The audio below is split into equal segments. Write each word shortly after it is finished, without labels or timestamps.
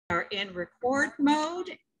Are in record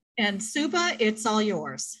mode, and Suba, it's all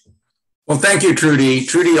yours. Well, thank you, Trudy.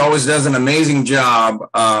 Trudy always does an amazing job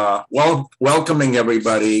welcoming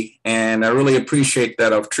everybody, and I really appreciate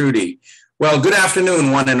that of Trudy. Well, good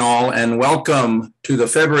afternoon, one and all, and welcome to the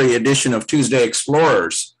February edition of Tuesday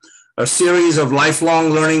Explorers, a series of lifelong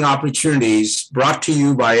learning opportunities brought to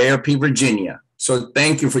you by ARP Virginia. So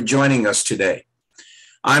thank you for joining us today.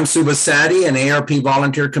 I'm Suba Sadi, an AARP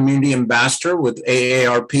Volunteer Community Ambassador with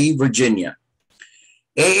AARP Virginia.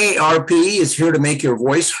 AARP is here to make your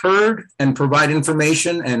voice heard and provide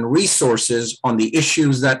information and resources on the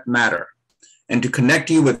issues that matter, and to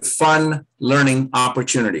connect you with fun learning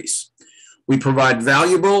opportunities. We provide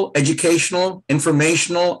valuable educational,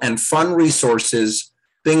 informational, and fun resources,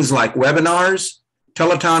 things like webinars,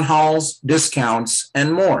 teletown halls, discounts,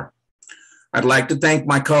 and more. I'd like to thank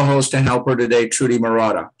my co-host and helper today, Trudy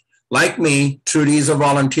Marotta. Like me, Trudy is a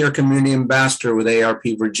volunteer community ambassador with ARP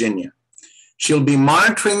Virginia. She'll be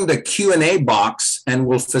monitoring the Q&A box and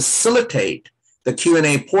will facilitate the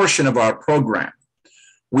Q&A portion of our program.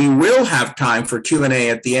 We will have time for Q&A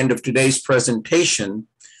at the end of today's presentation,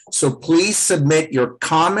 so please submit your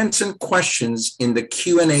comments and questions in the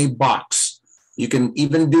Q&A box. You can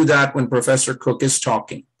even do that when Professor Cooke is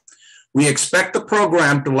talking. We expect the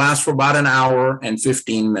program to last for about an hour and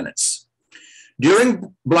 15 minutes.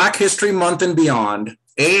 During Black History Month and beyond,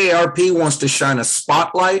 AARP wants to shine a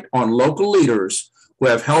spotlight on local leaders who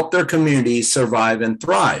have helped their communities survive and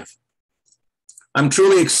thrive. I'm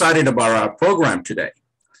truly excited about our program today.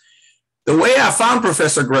 The way I found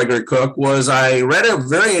Professor Gregory Cooke was I read a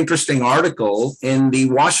very interesting article in the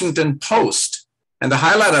Washington Post, and the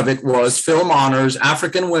highlight of it was Film Honors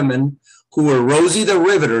African Women who were Rosie the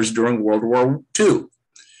Riveters during World War II.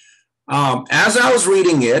 As I was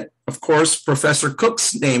reading it, of course, Professor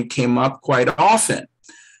Cooke's name came up quite often.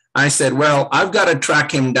 I said, well, I've got to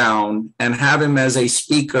track him down and have him as a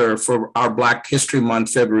speaker for our Black History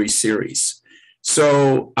Month February series.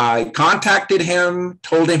 So I contacted him,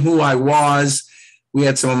 told him who I was. We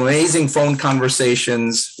had some amazing phone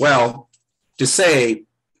conversations. Well, to say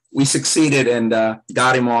we succeeded and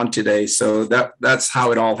got him on today. So that's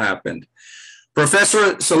how it all happened.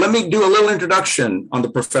 Professor, so let me do a little introduction on the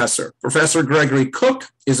professor. Professor Gregory Cooke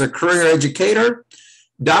is a career educator,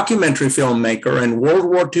 documentary filmmaker, and World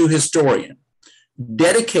War II historian,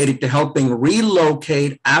 dedicated to helping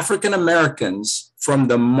relocate African Americans from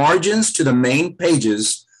the margins to the main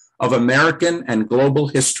pages of American and global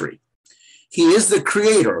history. He is the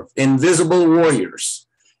creator of Invisible Warriors,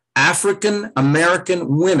 African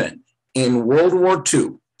American Women in World War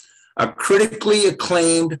II, a critically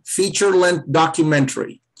acclaimed feature-length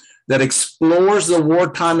documentary that explores the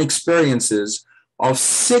wartime experiences of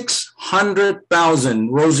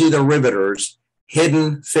 600,000 Rosie the Riveters,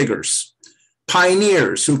 hidden figures,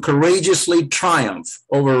 pioneers who courageously triumph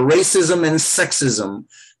over racism and sexism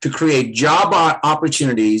to create job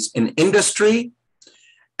opportunities in industry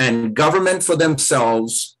and government for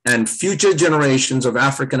themselves and future generations of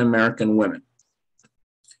African-American women.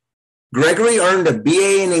 Gregory earned a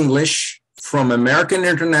BA in English from American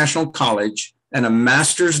International College and a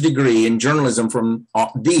master's degree in journalism from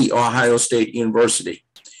the Ohio State University.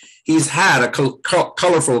 He's had a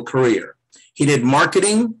colorful career. He did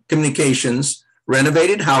marketing, communications,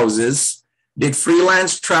 renovated houses, did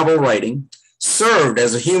freelance travel writing, served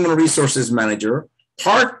as a human resources manager,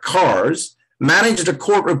 parked cars, managed a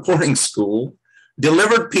court reporting school,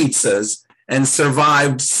 delivered pizzas, and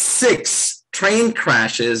survived 6 train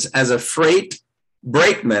crashes as a freight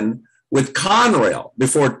brakeman with Conrail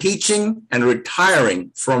before teaching and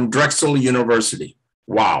retiring from Drexel University.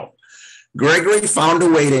 Wow. Gregory found a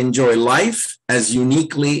way to enjoy life as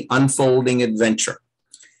uniquely unfolding adventure.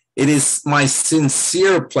 It is my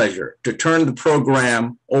sincere pleasure to turn the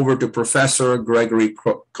program over to Professor Gregory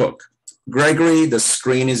Cooke. Gregory, the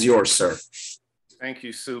screen is yours, sir. Thank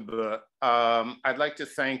you, Suba. I'd like to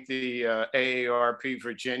thank the AARP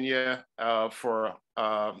Virginia for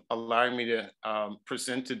allowing me to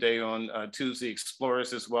present today on Tuesday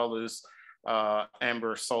Explorers, as well as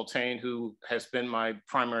Amber Sultane, who has been my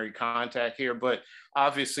primary contact here. But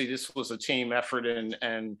obviously this was a team effort,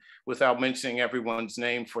 and without mentioning everyone's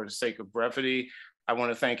name for the sake of brevity, I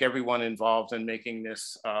want to thank everyone involved in making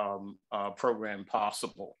this program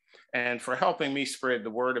possible, and for helping me spread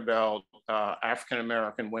the word about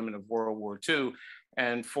African-American women of World War II,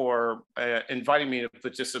 and for inviting me to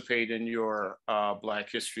participate in your Black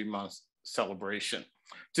History Month celebration.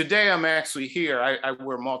 Today, I'm actually here. I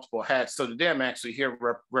wear multiple hats. So today, I'm actually here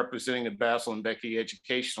representing the Basil and Becky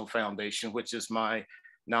Educational Foundation, which is my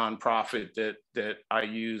nonprofit that I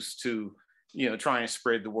use to, try and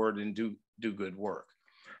spread the word and do good work.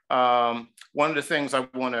 One of the things I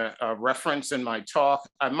want to reference in my talk,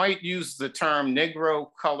 I might use the term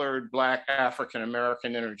Negro, colored, Black, African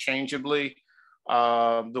American interchangeably.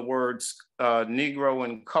 The words Negro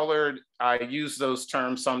and colored, I use those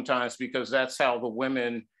terms sometimes because that's how the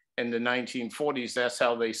women in the 1940s, that's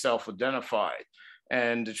how they self-identified.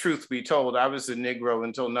 And the truth be told, I was a Negro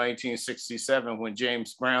until 1967 when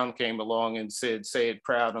James Brown came along and said, "Say it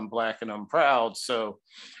proud, I'm Black and I'm proud." So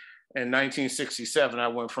in 1967, I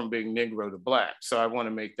went from being Negro to Black. So I want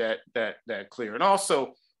to make that clear. And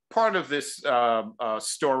also, part of this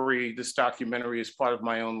story, this documentary, is part of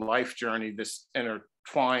my own life journey, this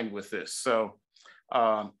intertwined with this. So,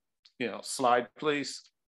 slide, please.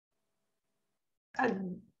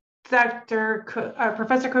 Dr. Cooke,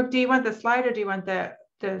 Professor Cooke, do you want the slide or do you want the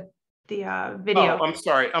video? Oh,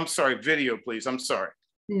 I'm sorry, video, please. I'm sorry.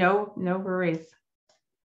 No worries.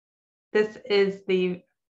 This is the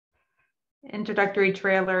introductory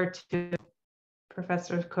trailer to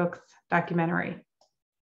Professor Cooke's documentary.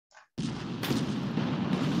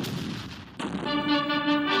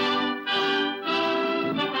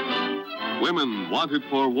 Women wanted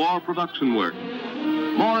for war production work.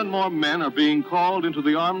 More and more men are being called into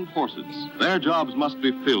the armed forces. Their jobs must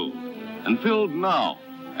be filled, and filled now.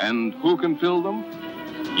 And who can fill them?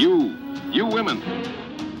 You women.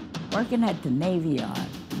 Working at the Navy Yard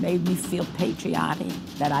made me feel patriotic,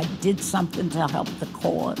 that I did something to help the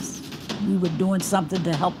cause. We were doing something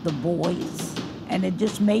to help the boys, and it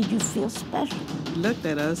just made you feel special. He looked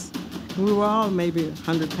at us. We were all maybe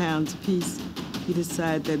 100 pounds apiece. He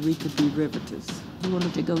decided that we could be riveters. He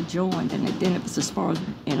wanted to go join, and then it was as far as,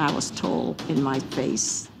 and I was told in my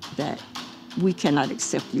face that we cannot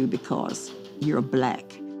accept you because you're Black.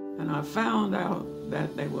 And I found out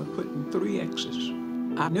that they were putting 3 X's.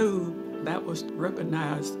 I knew that was to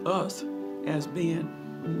recognize us as being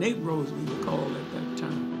Negroes, we were called at that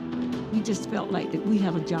time. We just felt like that we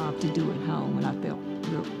have a job to do at home, and I felt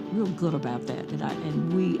real good about that.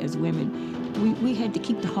 And we as women, we had to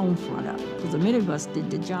keep the home front up, because many of us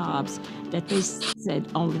did the jobs that they said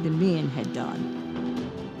only the men had done.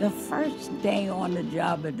 The first day on the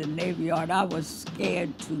job at the Navy Yard, I was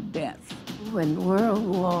scared to death. When World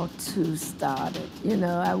War II started,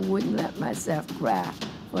 I wouldn't let myself cry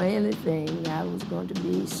for anything. I was going to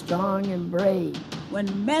be strong and brave.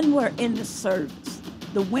 When men were in the service,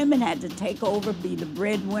 the women had to take over, be the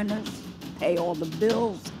breadwinners, pay all the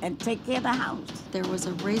bills, and take care of the house. There was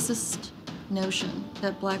a racist notion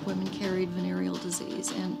that Black women carried venereal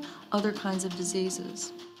disease and other kinds of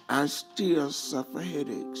diseases. I still suffer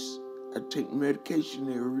headaches. I take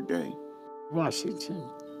medication every day. Washington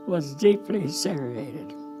was deeply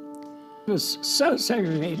segregated. It was so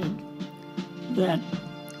segregated that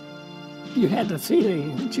you had the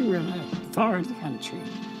feeling that you were in a foreign country.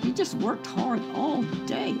 We just worked hard all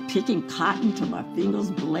day, picking cotton till my fingers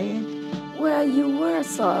bled. Well, you were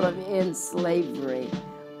sort of in slavery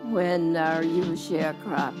when you were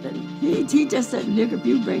sharecropping. He just said, "Look, if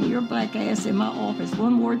you bring your Black ass in my office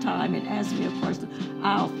one more time and ask me a question,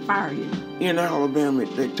 I'll fire you." In Alabama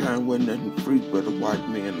at that time wasn't nothing free but a white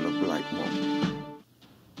man and a Black woman.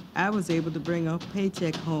 I was able to bring a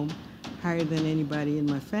paycheck home higher than anybody in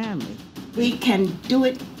my family. We can do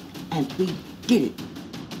it, and we did it.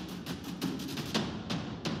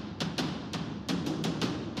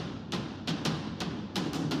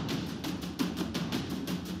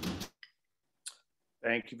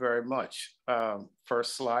 Thank you very much.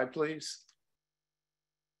 First slide, please.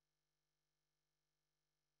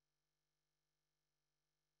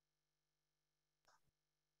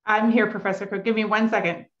 I'm here, Professor Cooke. Give me 1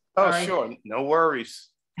 second. Oh, Sorry. sure. No worries.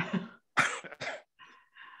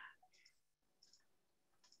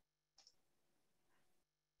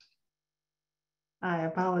 I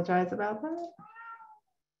apologize about that.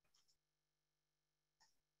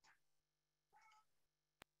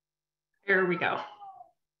 Here we go.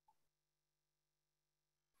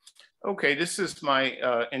 Okay, this is my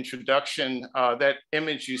introduction. That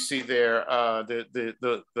image you see there,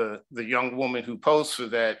 the young woman who posed for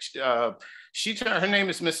that, her name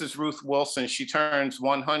is Mrs. Ruth Wilson. She turns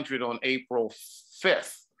 100 on April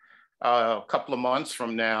 5th, a couple of months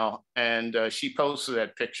from now, and she posed for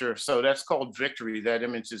that picture. So that's called Victory. That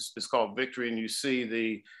image is called Victory, and you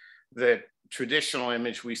see the traditional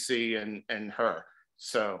image we see in her.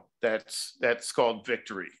 So that's called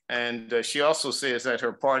Victory. And she also says at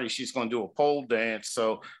her party, she's going to do a pole dance.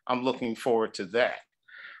 So I'm looking forward to that.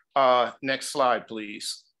 Next slide,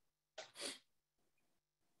 please.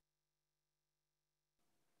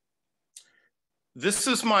 This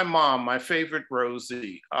is my mom, my favorite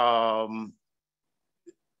Rosie. Mom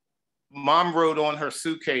wrote on her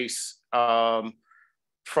suitcase,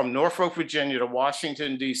 from Norfolk, Virginia to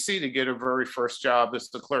Washington, D.C. to get her very first job as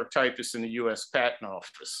the clerk typist in the U.S. Patent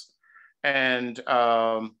Office. And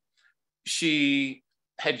she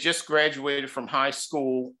had just graduated from high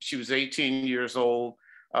school. She was 18 years old.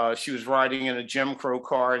 She was riding in a Jim Crow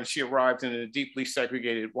car, and she arrived in a deeply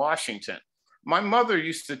segregated Washington. My mother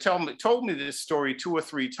used to told me this story 2 or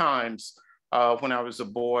 3 times when I was a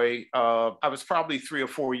boy. I was probably 3 or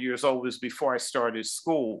 4 years old. It was before I started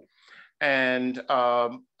school. And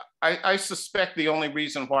I suspect the only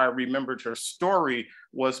reason why I remembered her story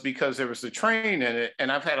was because there was a train in it.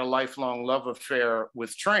 And I've had a lifelong love affair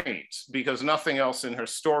with trains because nothing else in her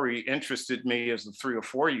story interested me as a 3 or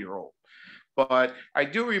 4 year old. But I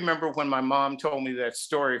do remember when my mom told me that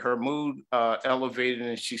story, her mood elevated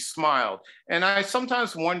and she smiled. And I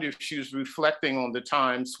sometimes wonder if she was reflecting on the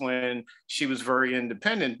times when she was very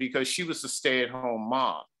independent because she was a stay-at-home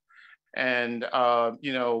mom. And,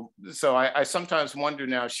 you know, so I sometimes wonder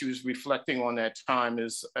now she was reflecting on that time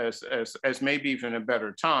as maybe even a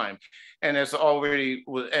better time. And as already,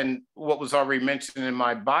 and what was already mentioned in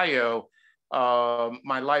my bio,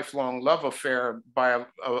 my lifelong love affair by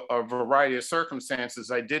a variety of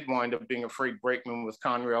circumstances, I did wind up being a freight brakeman with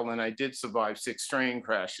Conrail, and I did survive 6 train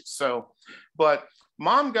crashes. So, but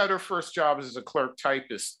mom got her first job as a clerk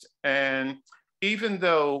typist. And even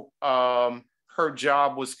though her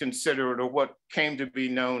job was considered, or what came to be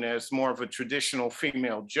known as more of a traditional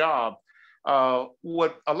female job,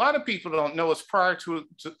 what a lot of people don't know is prior to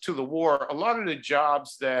the war, a lot of the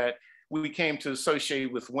jobs that we came to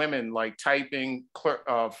associate with women, like typing,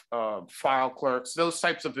 file clerks, those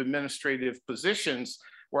types of administrative positions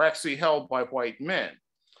were actually held by white men,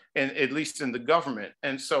 and at least in the government.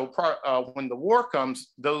 And so when the war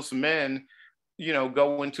comes, those men, you know,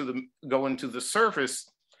 go into the service.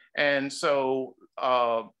 And so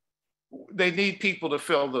they need people to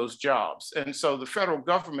fill those jobs. And so the federal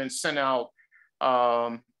government sent out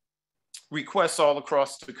requests all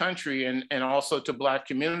across the country and also to Black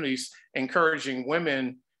communities, encouraging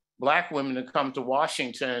Black women to come to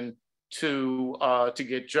Washington to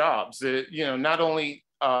get jobs. You know, not only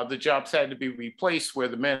the jobs had to be replaced where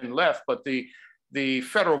the men left, but the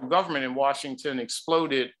federal government in Washington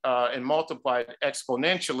exploded and multiplied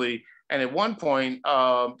exponentially. And at one point,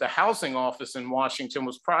 the housing office in Washington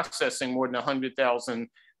was processing more than 100,000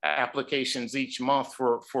 applications each month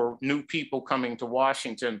for new people coming to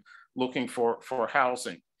Washington looking for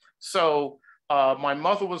housing. So my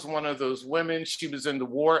mother was one of those women. She was in the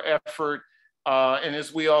war effort. And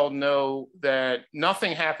as we all know, that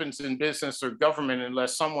nothing happens in business or government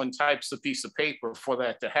unless someone types a piece of paper for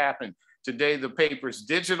that to happen. Today, the paper's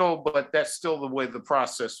digital, but that's still the way the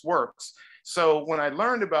process works. So when I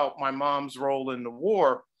learned about my mom's role in the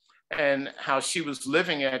war and how she was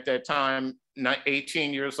living at that time,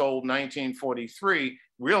 18 years old, 1943,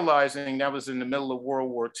 realizing that was in the middle of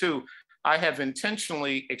World War II, I have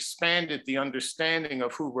intentionally expanded the understanding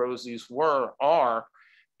of who Rosie's are,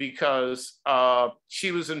 because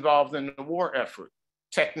she was involved in the war effort.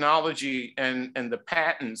 Technology and the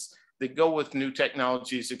patents that go with new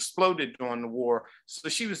technologies exploded during the war. So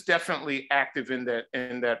she was definitely active in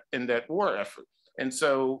that war effort. And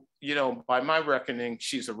so, you know, by my reckoning,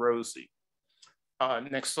 she's a Rosie.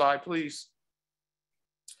 Next slide, please.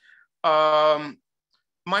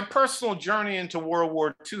 My personal journey into World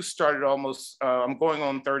War II started almost, I'm going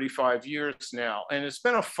on 35 years now, and it's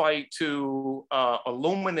been a fight to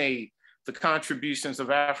illuminate the contributions of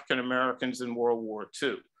African Americans in World War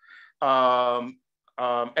II.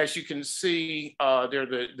 As you can see, they're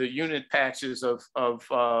the unit patches of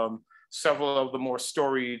several of the more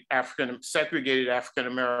storied segregated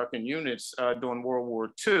African-American units during World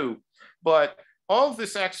War II. But all of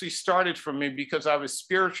this actually started for me because I was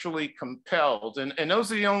spiritually compelled. And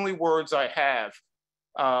those are the only words I have.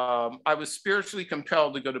 I was spiritually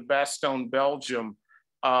compelled to go to Bastogne, Belgium,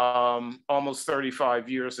 almost 35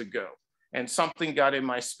 years ago. And something got in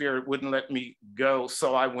my spirit, wouldn't let me go.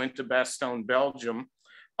 So I went to Bastogne, Belgium.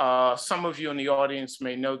 Some of you in the audience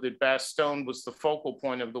may know that Bastogne was the focal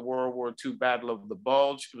point of the World War II Battle of the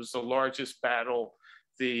Bulge. It was the largest battle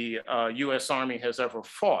the US Army has ever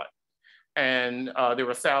fought. And there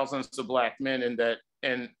were thousands of Black men in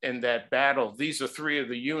that battle. These are 3 of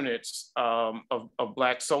the units of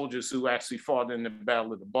Black soldiers who actually fought in the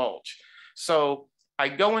Battle of the Bulge. So I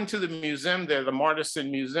go into the museum there, the Martison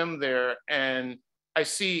Museum there, and I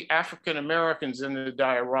see African Americans in the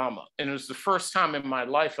diorama. And it was the first time in my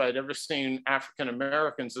life I'd ever seen African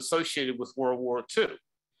Americans associated with World War II.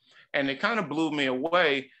 And it kind of blew me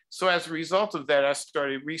away. So as a result of that, I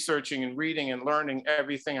started researching and reading and learning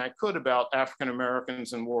everything I could about African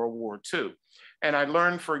Americans in World War II. And I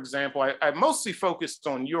learned, for example, I mostly focused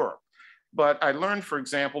on Europe, but I learned, for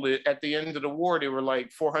example, that at the end of the war, there were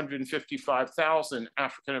like 455,000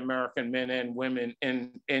 African-American men and women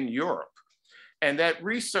in Europe. And that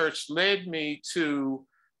research led me to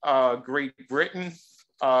Great Britain.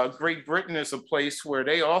 Great Britain is a place where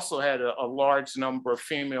they also had a large number of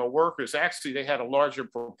female workers. Actually, they had a larger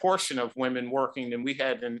proportion of women working than we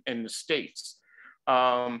had in the States.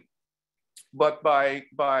 But by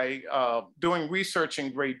doing research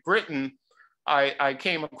in Great Britain, I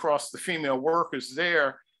came across the female workers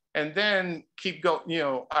there, and then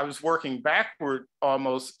I was working backward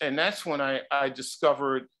almost, and that's when I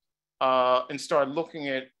discovered and started looking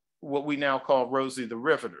at what we now call Rosie the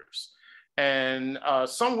Riveters. And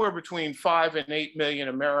somewhere between 5 and 8 million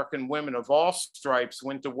American women of all stripes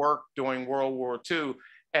went to work during World War II,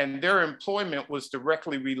 and their employment was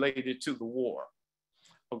directly related to the war.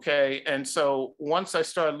 Okay, and so once I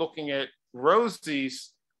started looking at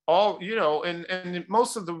Rosie's, and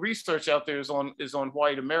most of the research out there is on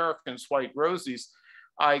white Americans, white Rosies,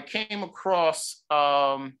 I came across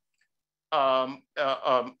the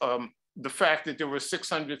fact that there were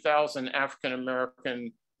 600,000 African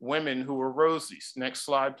American women who were Rosies. Next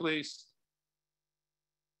slide, please.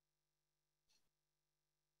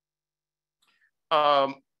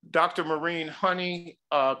 Dr. Maureen Honey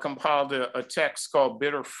compiled a text called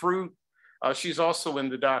Bitter Fruit. She's also in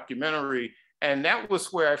the documentary. And that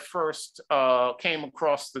was where I first came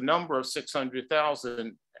across the number of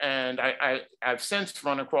 600,000. And I've since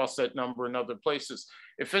run across that number in other places.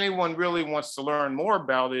 If anyone really wants to learn more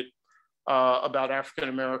about it, about African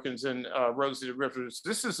Americans and Rosie the Riveters,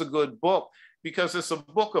 this is a good book because it's a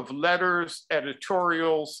book of letters,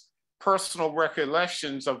 editorials, personal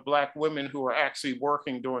recollections of Black women who were actually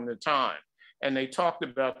working during the time. And they talked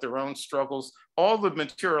about their own struggles. All the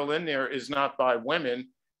material in there is not by women.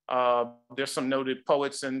 There's some noted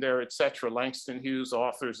poets in there, et cetera, Langston Hughes,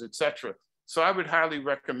 authors, et cetera. So I would highly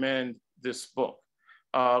recommend this book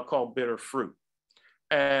called Bitter Fruit.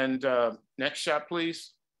 And next shot,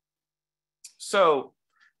 please. So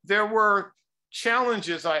there were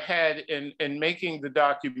challenges I had in making the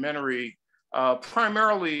documentary,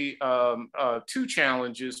 primarily 2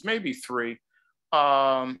 challenges, maybe 3.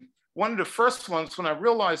 One of the first ones, when I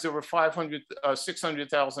realized there were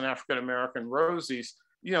 600,000 African-American Rosies,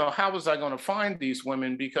 how was I going to find these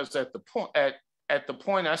women? Because at the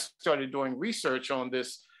point I started doing research on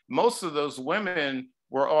this, most of those women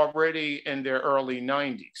were already in their early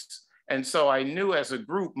 90s. And so I knew as a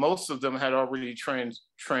group, most of them had already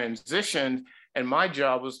transitioned. And my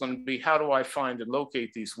job was going to be, how do I find and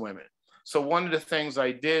locate these women? So one of the things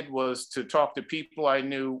I did was to talk to people I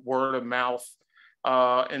knew, word of mouth,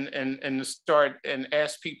 and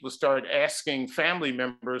ask people to start asking family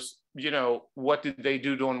members, what did they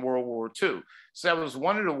do during World War II? So that was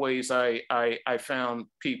one of the ways I found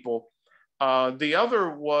people. The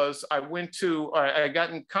other was I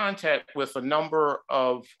got in contact with a number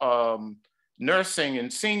of nursing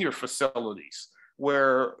and senior facilities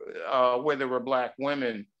where there were Black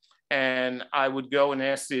women. And I would go and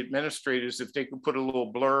ask the administrators if they could put a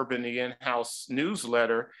little blurb in the in-house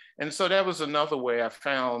newsletter. And so that was another way I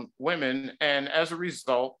found women. And as a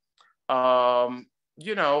result, I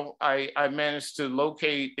managed to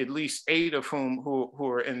locate at least 8 of whom who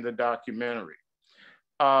are in the documentary.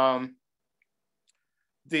 No,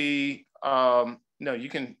 you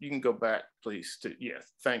can go back, please. Yes,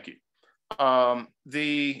 thank you.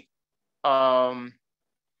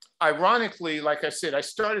 Ironically, like I said, I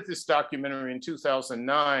started this documentary in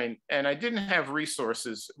 2009, and I didn't have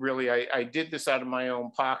resources, really. I did this out of my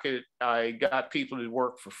own pocket. I got people to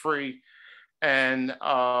work for free. And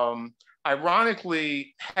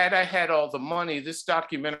ironically, had I had all the money, this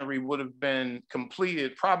documentary would have been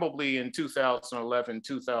completed probably in 2011,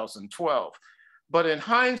 2012. But in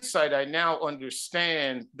hindsight, I now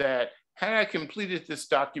understand that had I completed this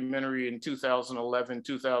documentary in 2011,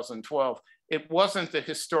 2012, it wasn't the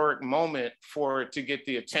historic moment for it to get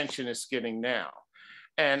the attention it's getting now.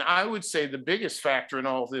 And I would say the biggest factor in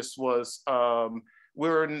all this was what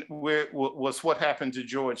happened to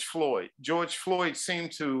George Floyd. George Floyd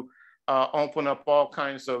seemed to open up all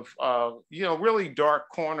kinds of really dark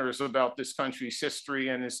corners about this country's history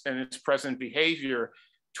and its present behavior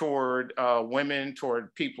toward women,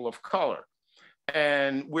 toward people of color.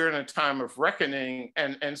 And we're in a time of reckoning.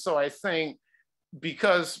 And so I think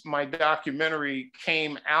because my documentary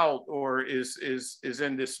came out or is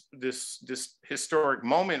in this historic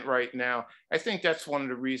moment right now, I think that's one of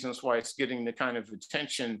the reasons why it's getting the kind of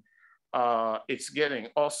attention it's getting.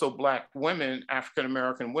 Also, Black women,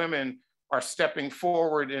 African-American women, are stepping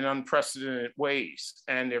forward in unprecedented ways,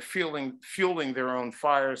 and they're fueling their own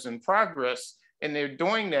fires and progress, and they're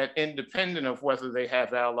doing that independent of whether they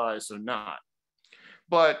have allies or not.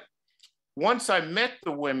 But once I met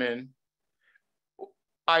the women,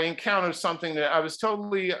 I encountered something that I was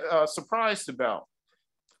totally surprised about.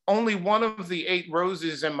 Only one of the 8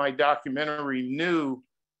 Roses in my documentary knew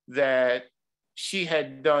that she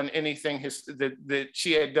had done anything that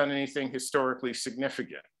she had done anything historically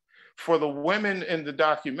significant. For the women in the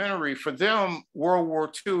documentary, for them, World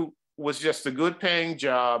War II was just a good paying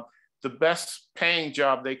job, the best paying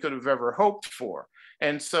job they could have ever hoped for.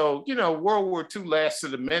 And so, you know, World War II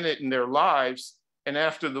lasted a minute in their lives. And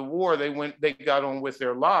after the war, they got on with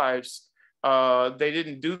their lives. They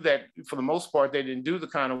didn't do that, for the most part, they didn't do the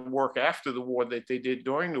kind of work after the war that they did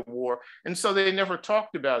during the war. And so they never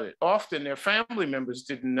talked about it. Often their family members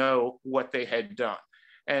didn't know what they had done.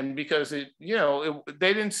 And because they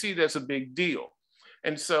didn't see it as a big deal.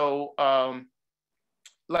 And so,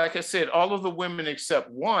 like I said, all of the women except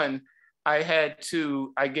one, I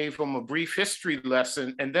gave them a brief history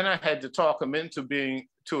lesson, and then I had to talk them into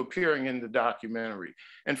appearing in the documentary.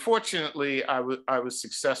 And fortunately, I was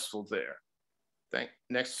successful there.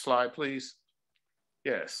 Next slide, please.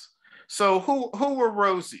 Yes. So who were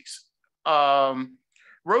Rosies?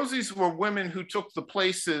 Rosies were women who took the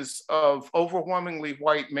places of overwhelmingly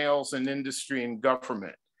white males in industry and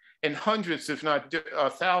government in hundreds, if not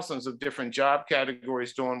thousands of different job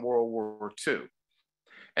categories during World War II.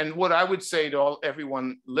 And what I would say to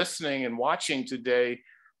everyone listening and watching today,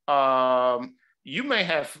 you may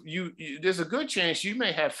have, there's a good chance you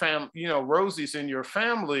may have Rosies in your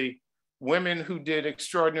family, women who did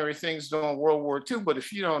extraordinary things during World War II, but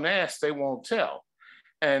if you don't ask, they won't tell.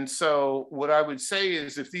 And so what I would say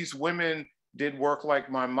is, if these women did work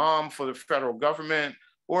like my mom for the federal government,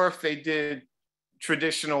 or if they did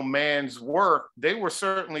traditional man's work, they were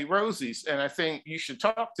certainly Rosies. And I think you should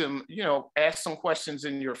talk to them, ask some questions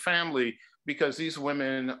in your family, because these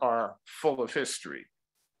women are full of history.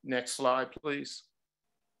 Next slide, please.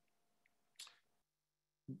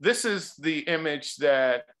 This is the image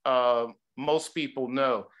that most people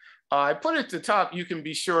know. I put it at the top, you can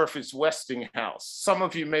be sure if it's Westinghouse. Some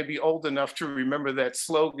of you may be old enough to remember that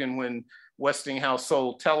slogan when Westinghouse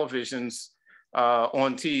sold televisions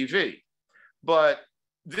on TV. But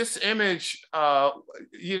this image,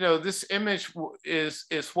 this image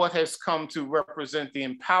is what has come to represent the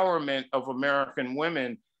empowerment of American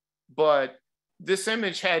women. But this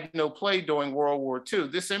image had no play during World War II.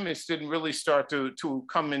 This image didn't really start to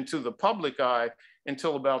come into the public eye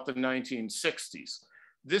until about the 1960s.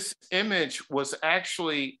 This image was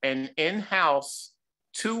actually an in-house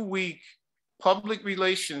 2-week public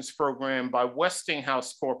relations program by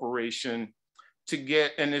Westinghouse Corporation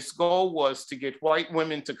and its goal was to get white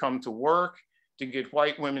women to come to work, to get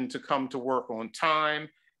white women to come to work on time,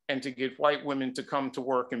 and to get white women to come to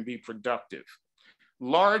work and be productive.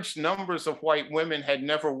 Large numbers of white women had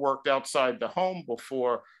never worked outside the home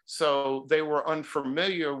before, so they were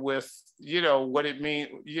unfamiliar with, what it means,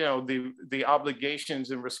 the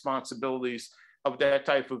obligations and responsibilities of that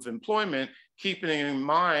type of employment, keeping in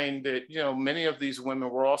mind that, many of these women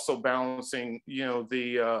were also balancing,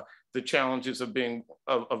 the challenges of being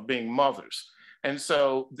mothers. And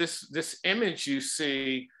so this image you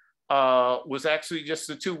see was actually just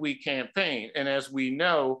a 2-week campaign. And as we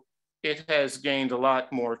know, it has gained a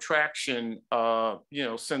lot more traction,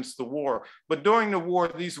 since the war. But during the war,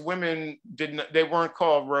 these women they weren't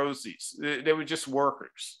called Rosies. They were just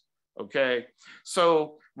workers, okay?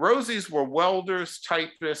 So Rosies were welders,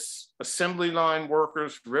 typists, assembly line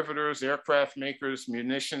workers, riveters, aircraft makers,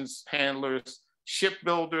 munitions handlers,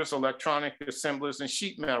 shipbuilders, electronic assemblers, and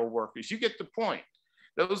sheet metal workers. You get the point.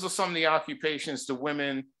 Those are some of the occupations the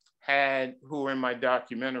women had who were in my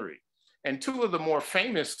documentary. And 2 of the more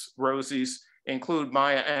famous Rosies include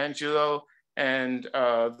Maya Angelou and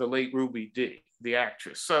the late Ruby Dee, the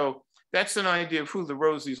actress. So that's an idea of who the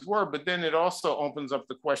Rosies were, but then it also opens up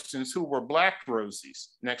the questions, who were Black Rosies?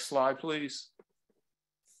 Next slide, please.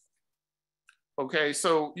 Okay,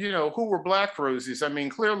 so, who were Black Rosies? I mean,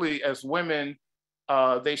 clearly as women,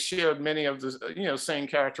 they shared many of the, same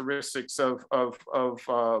characteristics of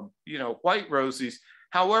white Rosies.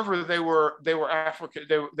 However, they were African,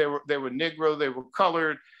 they were Negro, they were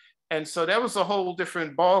colored. And so that was a whole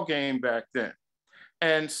different ball game back then.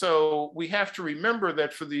 And so we have to remember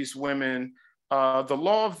that for these women, the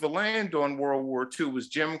law of the land during World War II was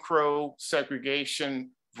Jim Crow,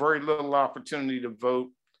 segregation, very little opportunity to vote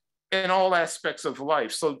in all aspects of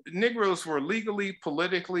life. So Negroes were legally,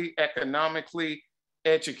 politically, economically,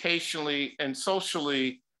 educationally, and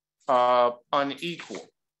socially unequal.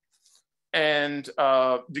 And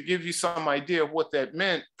to give you some idea of what that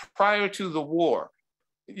meant, prior to the war,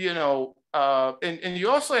 you know, and you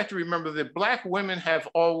also have to remember that Black women have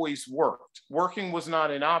always worked. Working was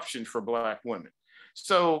not an option for Black women.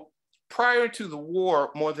 So prior to the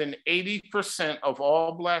war, more than 80% of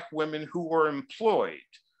all Black women who were employed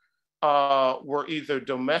were either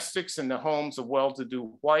domestics in the homes of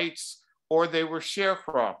well-to-do whites, or they were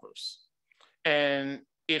sharecroppers. And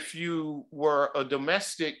if you were a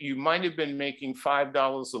domestic, you might have been making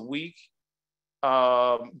 $5 a week,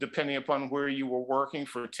 depending upon where you were working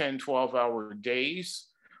for 10, 12-hour days.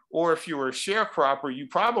 Or if you were a sharecropper, you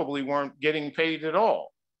probably weren't getting paid at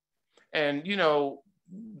all. And, you know,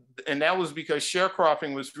 and that was because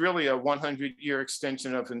sharecropping was really a 100-year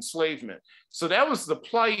extension of enslavement. So that was the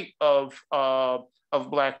plight of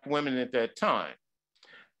Black women at that time.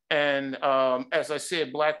 And as I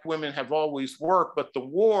said, Black women have always worked, but the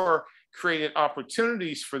war created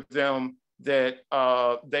opportunities for them that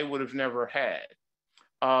they would have never had.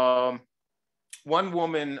 One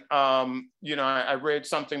woman, you know, I read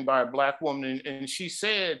something by a Black woman, and she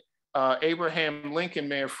said, Abraham Lincoln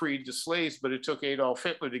may have freed the slaves, but it took Adolf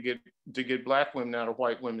Hitler to get Black women out of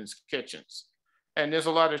white women's kitchens. And there's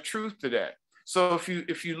a lot of truth to that. So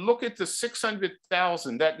if you look at the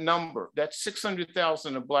 600,000, that number, that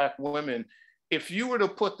 600,000 of Black women, if you were to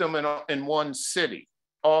put them in one city,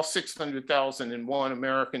 all 600,000 in one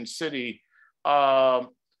American city,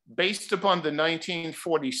 based upon the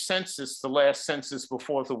 1940 census, the last census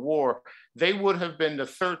before the war, they would have been the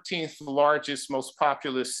 13th largest, most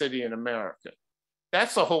populous city in America.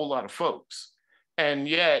 That's a whole lot of folks. And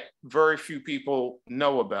yet, very few people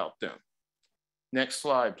know about them. Next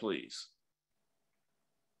slide, please.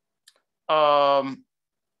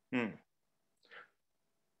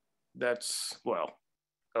 That's, well,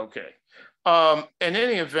 okay. In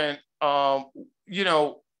any event, you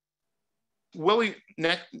know, Willie,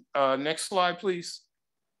 next slide, please.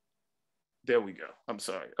 There we go. I'm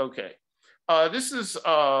sorry. Okay. This is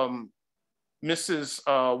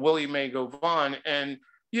Mrs. Willie Mae Govan, and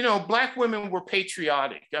you know, Black women were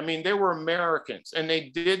patriotic. I mean, they were Americans, and they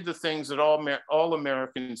did the things that all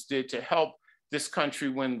Americans did to help this country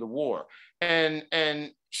win the war. And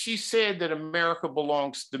she said that America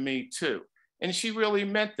belongs to me too, and she really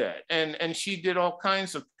meant that. And she did all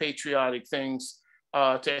kinds of patriotic things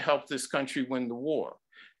to help this country win the war.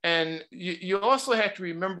 And you also have to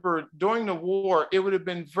remember, during the war, it would have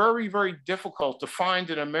been very, very difficult to find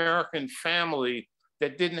an American family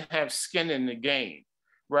that didn't have skin in the game,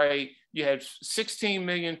 right? You had 16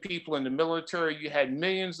 million people in the military. You had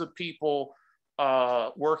millions of people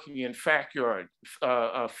working in factories,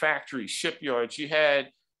 shipyards. You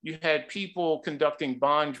had people conducting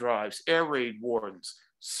bond drives, air raid wardens.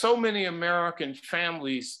 So many American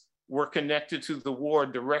families were connected to the war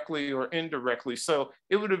directly or indirectly. So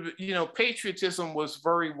it would have, you know, patriotism was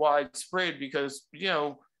very widespread because, you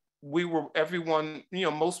know, everyone, you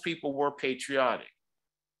know, most people were patriotic.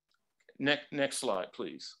 Next slide,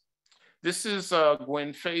 please. This is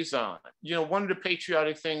Gwen Faison. You know, one of the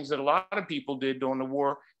patriotic things that a lot of people did during the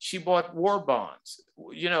war, she bought war bonds.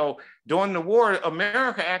 You know, during the war,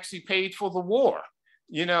 America actually paid for the war.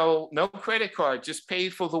 You know, no credit card, just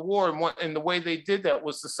paid for the war. And the way they did that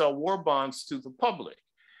was to sell war bonds to the public.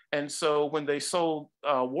 And so when they sold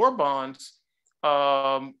war bonds,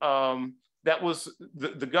 that was,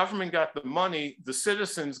 the government got the money, the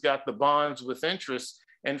citizens got the bonds with interest.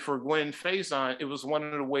 And for Gwen Faison, it was one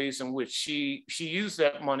of the ways in which she used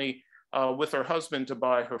that money with her husband to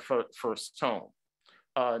buy her first home.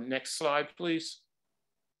 Next slide, please.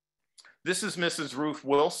 This is Mrs. Ruth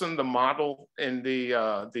Wilson, the model in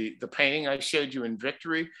the painting I showed you in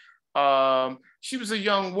Victory. She was a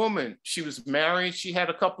young woman. She was married. She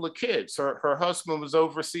had a couple of kids. Her husband was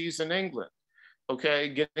overseas in England, okay,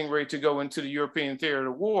 getting ready to go into the European theater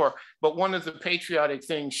of war. But one of the patriotic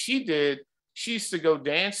things she did, she used to go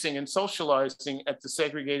dancing and socializing at the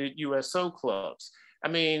segregated USO clubs. I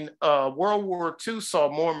mean, World War II saw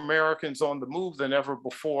more Americans on the move than ever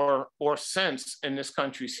before or since in this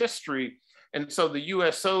country's history. And so the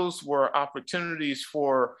USOs were opportunities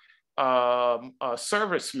for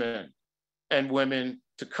servicemen and women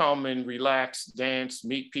to come and relax, dance,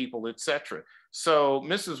 meet people, etc. So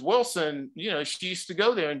Mrs. Wilson, you know, she used to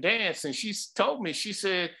go there and dance. And she told me, she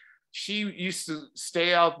said, she used to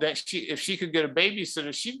stay out, that if she could get a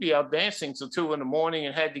babysitter, she'd be out dancing till 2 in the morning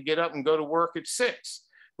and had to get up and go to work at 6.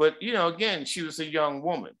 But, you know, again, she was a young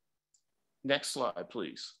woman. Next slide,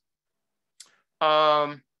 please.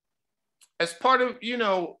 as part of, you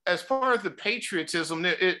know, as part of the patriotism,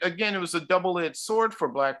 again, it was a double-edged sword for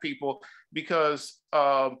Black people, because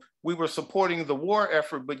we were supporting the war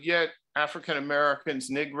effort, but yet African Americans,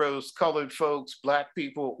 Negroes, colored folks, Black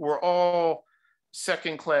people were all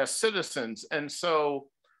second-class citizens. And so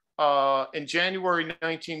in January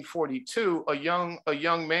 1942, a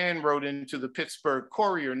young man wrote into the Pittsburgh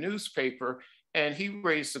Courier newspaper, and he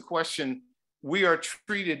raised the question, we are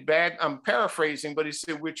treated bad, I'm paraphrasing, but he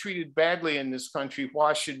said, we're treated badly in this country,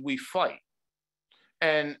 why should we fight?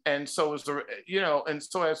 And so as a, you know, and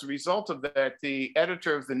so as a result of that, the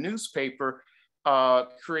editor of the newspaper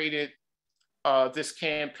created this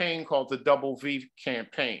campaign called the Double V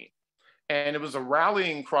campaign. And it was a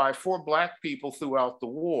rallying cry for Black people throughout the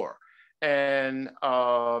war. And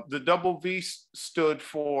the Double V stood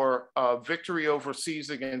for victory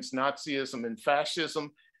overseas against Nazism and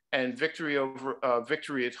fascism, and victory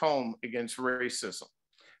at home against racism.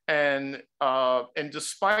 And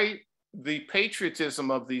despite the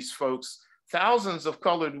patriotism of these folks, thousands of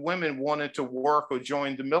colored women wanted to work or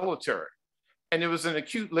join the military. And there was an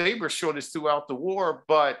acute labor shortage throughout the war,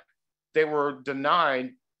 but they were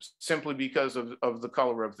denied simply because of the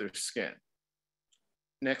color of their skin.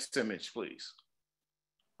 Next image, please.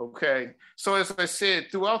 Okay, so as I said,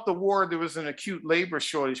 throughout the war, there was an acute labor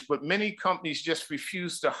shortage, but many companies just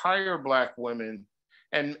refused to hire Black women.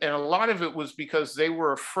 And a lot of it was because they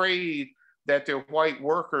were afraid that their white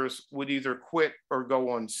workers would either quit or go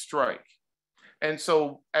on strike. And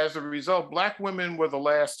so as a result, Black women were the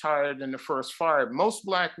last hired and the first fired. Most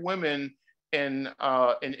Black women in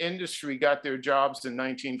industry got their jobs in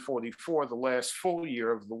 1944, the last full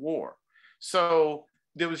year of the war. So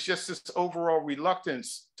there was just this overall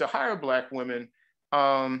reluctance to hire Black women.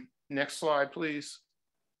 Next slide, please.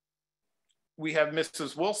 We have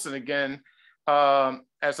Mrs. Wilson again.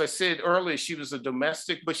 As I said earlier, she was a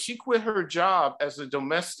domestic, but she quit her job as a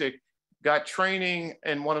domestic, got training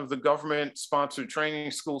in one of the government-sponsored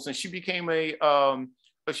training schools, and she became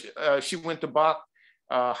she went to Bach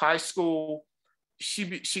High School.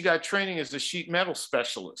 She got training as a sheet metal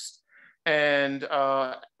specialist. And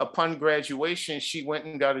upon graduation, she went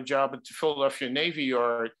and got a job at the Philadelphia Navy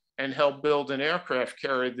Yard and helped build an aircraft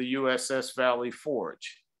carrier, the USS Valley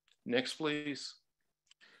Forge. Next, please.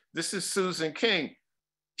 This is Susan King.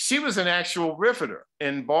 She was an actual riveter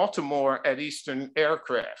in Baltimore at Eastern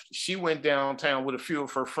Aircraft. She went downtown with a few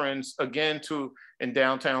of her friends, again, in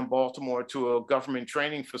downtown Baltimore to a government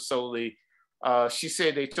training facility. She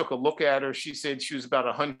said they took a look at her. She said she was about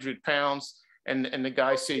 100 pounds. And the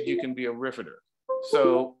guy said, you can be a riveter.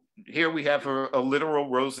 So here we have a literal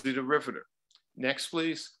Rosie the Riveter. Next,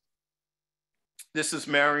 please. This is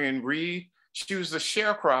Marion Reed. She was a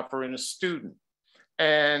sharecropper and a student.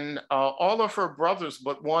 And all of her brothers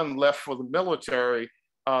but one left for the military.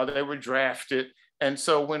 They were drafted. And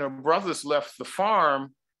so when her brothers left the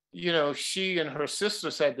farm, you know, she and her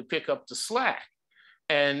sisters had to pick up the slack.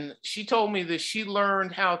 And she told me that she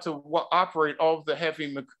learned how to operate all of the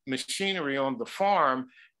heavy machinery on the farm.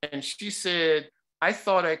 And she said, I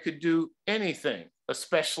thought I could do anything,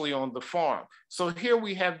 especially on the farm. So here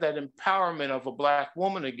we have that empowerment of a Black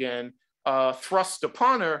woman again, thrust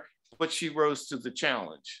upon her, but she rose to the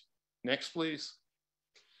challenge. Next, please.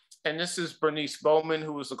 And this is Bernice Bowman,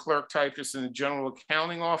 who was a clerk typist in the General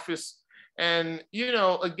Accounting Office. And, you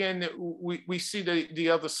know, again, we see the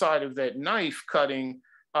other side of that knife cutting.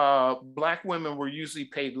 Black women were usually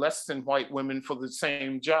paid less than white women for the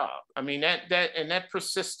same job. I mean, that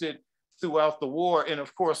persisted throughout the war. And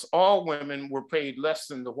of course, all women were paid less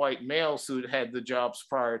than the white males who had the jobs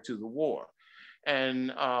prior to the war.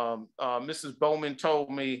 And Mrs. Bowman told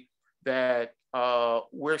me that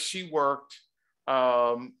where she worked,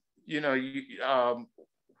 you know,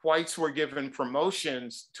 whites were given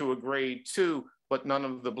promotions to a grade 2, but none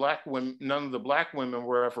of the black women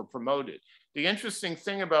were ever promoted. The interesting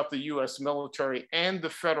thing about the US military and the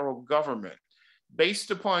federal government, based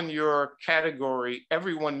upon your category,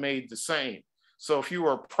 everyone made the same. So if you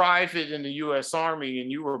were a private in the US Army and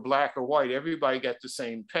you were Black or white, everybody got the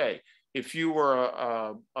same pay. If you were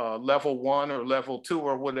a level 1 or level 2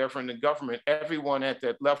 or whatever in the government, everyone at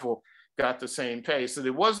that level got the same pay. So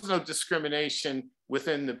there was no discrimination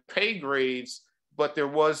within the pay grades, but there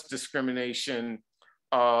was discrimination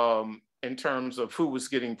in terms of who was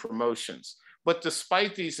getting promotions. But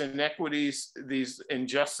despite these inequities, these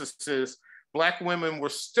injustices, Black women were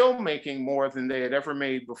still making more than they had ever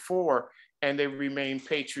made before, and they remained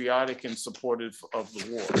patriotic and supportive of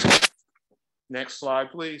the war. Next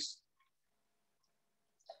slide, please.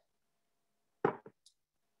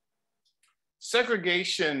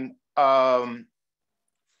 Segregation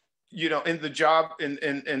you know, in the job, in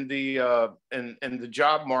the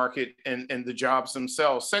job market and the jobs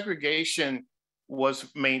themselves, segregation was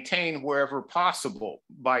maintained wherever possible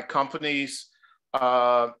by companies,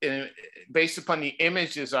 and based upon the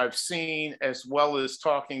images I've seen, as well as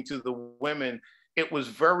talking to the women. It was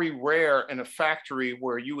very rare in a factory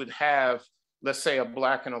where you would have, let's say, a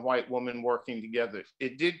Black and a white woman working together.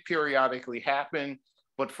 It did periodically happen,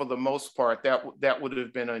 but for the most part, that would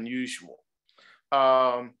have been unusual.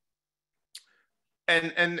 And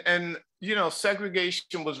you know,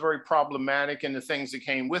 segregation was very problematic and the things that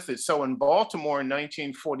came with it. So in Baltimore in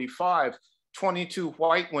 1945, 22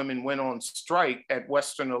 white women went on strike at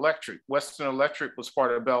Western Electric. Western Electric was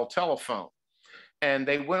part of Bell Telephone. And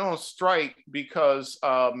they went on strike because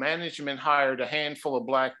management hired a handful of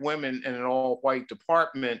Black women in an all-white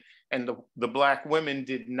department, and the Black women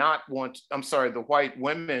did not want, I'm sorry, the white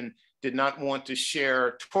women did not want to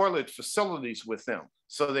share toilet facilities with them.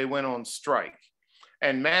 So they went on strike.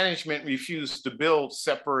 And management refused to build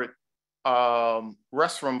separate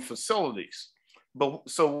restroom facilities. But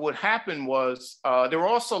so what happened was, there were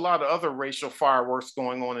also a lot of other racial fireworks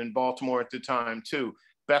going on in Baltimore at the time too.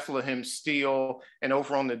 Bethlehem Steel, and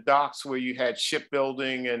over on the docks where you had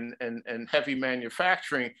shipbuilding and heavy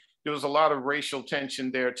manufacturing, there was a lot of racial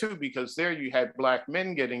tension there too, because there you had Black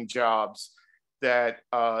men getting jobs that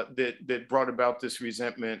brought about this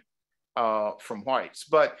resentment from whites.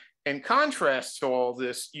 But in contrast to all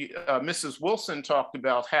this, Mrs. Wilson talked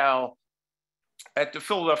about how at the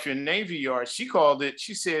Philadelphia Navy Yard, she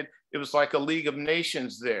said it was like a League of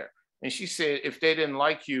Nations there. And she said, if they didn't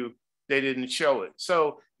like you, they didn't show it.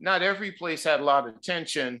 So not every place had a lot of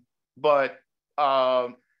tension, but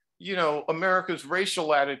you know, America's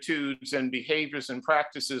racial attitudes and behaviors and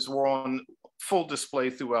practices were on full display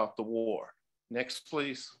throughout the war. Next,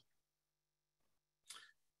 please.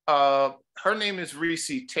 Her name is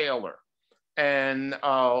Reese Taylor, and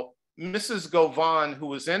Mrs. Govan, who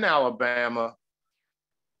was in Alabama,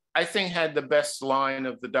 I think had the best line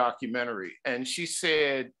of the documentary. And she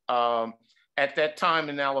said, at that time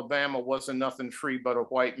in Alabama wasn't nothing free but a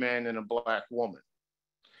white man and a Black woman.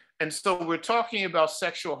 And so we're talking about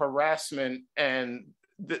sexual harassment, and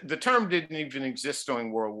the term didn't even exist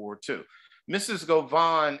during World War II. Mrs.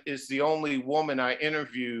 Govan is the only woman I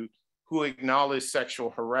interviewed who acknowledged sexual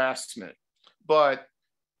harassment. But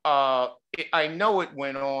I know it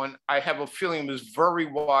went on. I have a feeling it was very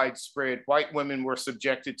widespread. White women were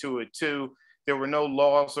subjected to it too. There were no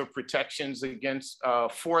laws or protections against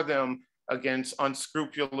for them against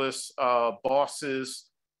unscrupulous bosses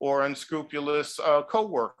or unscrupulous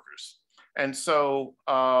co-workers. And so,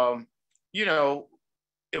 you know,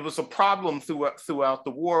 it was a problem throughout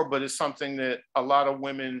the war, but it's something that a lot of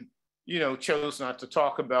women, you know, chose not to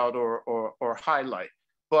talk about or highlight.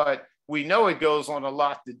 But we know it goes on a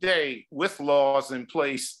lot today with laws in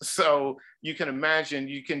place. So you can imagine,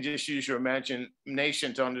 you can just use your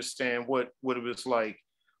imagination to understand what it was like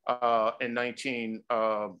in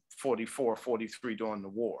 1944, 43 during the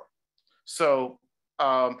war. So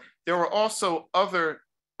there were also other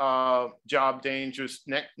job dangers.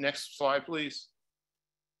 Next slide, please.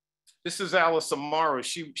 This is Alice Amaro.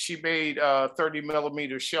 She made 30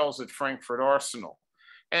 millimeter shells at Frankfurt Arsenal.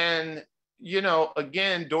 And, you know,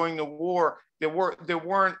 again, during the war, there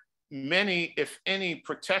weren't many, if any,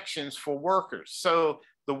 protections for workers. So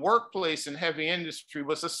the workplace in heavy industry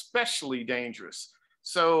was especially dangerous.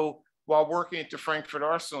 So while working at the Frankfurt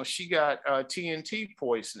Arsenal, she got TNT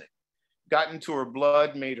poisoning, got into her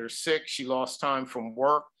blood, made her sick. She lost time from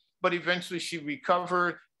work, but eventually she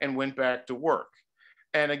recovered and went back to work.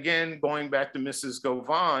 And again, going back to Mrs.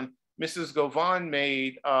 Govan, Mrs. Govan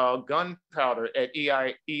made gunpowder at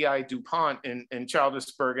EI DuPont in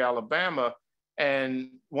Childersburg, Alabama. And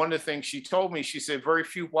one of the things she told me, she said very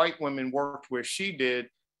few white women worked where she did,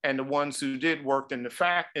 and the ones who did worked in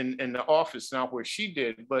the office, not where she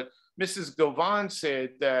did. But Mrs. Govan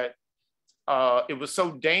said that it was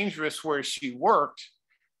so dangerous where she worked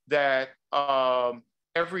that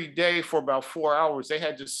every day for about 4 hours, they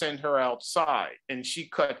had to send her outside, and she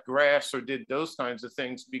cut grass or did those kinds of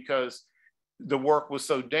things because the work was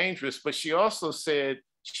so dangerous. But she also said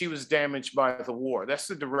she was damaged by the war. That's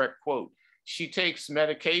the direct quote. She takes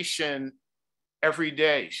medication every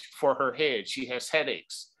day for her head. She has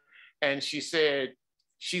headaches. And she said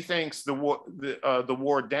she thinks the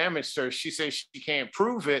war damaged her. She says she can't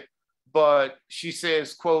prove it, but she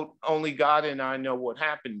says, quote, only God and I know what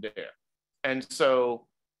happened there. And so,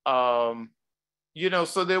 you know,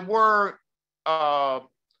 so there were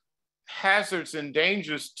hazards and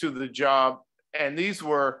dangers to the job. And these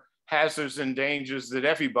were hazards and dangers that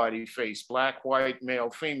everybody faced, Black, white, male,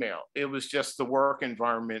 female. It was just the work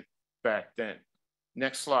environment back then.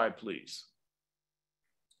 Next slide, please.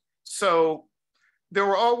 So there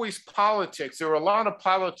were always politics. There were a lot of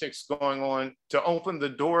politics going on to open the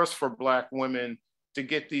doors for Black women to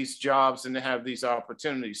get these jobs and to have these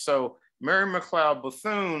opportunities. So Mary McLeod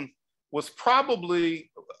Bethune was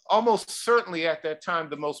probably, almost certainly at that time,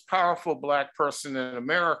 the most powerful Black person in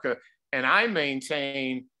America. And I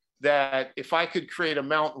maintain that if I could create a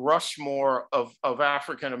Mount Rushmore of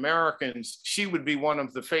African Americans, she would be one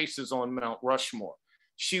of the faces on Mount Rushmore.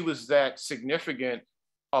 She was that significant.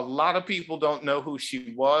 A lot of people don't know who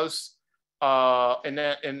she was, and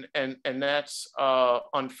that's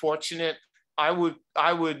unfortunate. I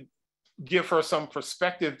would give her some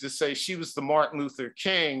perspective to say she was the Martin Luther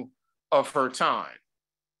King of her time.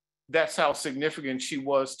 That's how significant she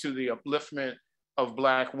was to the upliftment of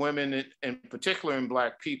Black women, in particular, and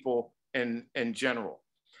Black people in general.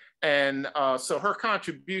 And so her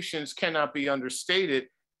contributions cannot be understated.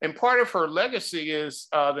 And part of her legacy is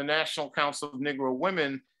the National Council of Negro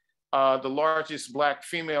Women, the largest Black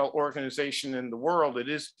female organization in the world. It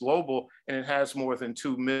is global, and it has more than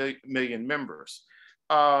 2 million members.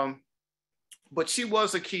 But she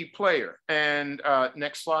was a key player. And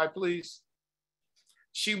next slide, please.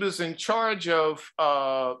 She was in charge of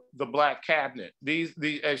the Black cabinet.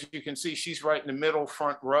 As you can see, she's right in the middle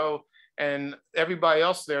front row, and everybody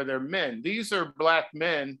else there, they're men. These are Black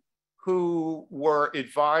men who were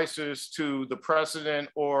advisors to the president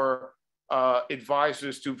or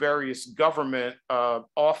advisors to various government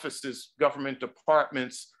offices, government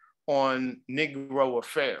departments on Negro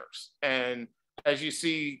affairs. And as you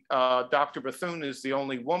see, Dr. Bethune is the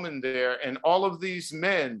only woman there, and all of these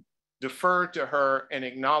men deferred to her and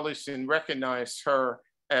acknowledged and recognized her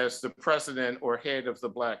as the president or head of the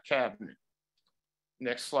Black cabinet.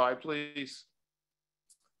 Next slide, please.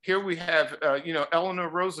 Here we have, Eleanor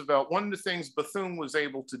Roosevelt. One of the things Bethune was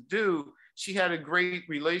able to do, she had a great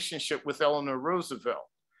relationship with Eleanor Roosevelt,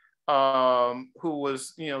 who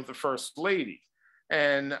was, the first lady.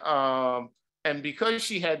 And because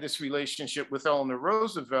she had this relationship with Eleanor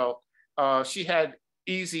Roosevelt, she had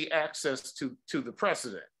easy access to the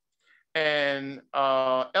president. And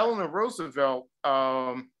Eleanor Roosevelt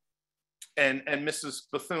and Mrs.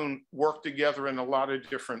 Bethune worked together in a lot of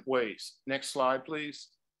different ways. Next slide, please.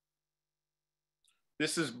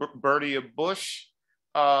 This is Bertie Bush.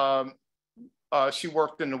 She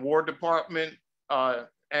worked in the War Department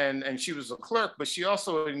and she was a clerk, but she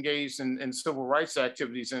also engaged in civil rights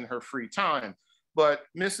activities in her free time. But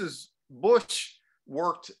Mrs. Bush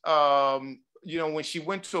worked, when she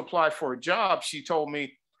went to apply for a job, she told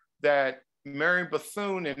me that Mary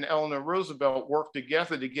Bethune and Eleanor Roosevelt worked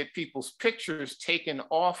together to get people's pictures taken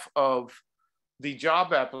off of the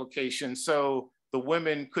job application so the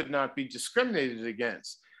women could not be discriminated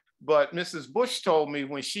against. But Mrs. Bush told me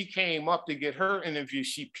when she came up to get her interview,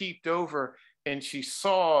 she peeped over and she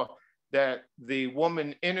saw that the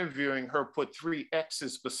woman interviewing her put 3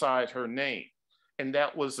 X's beside her name. And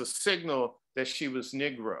that was a signal that she was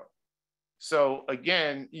Negro. So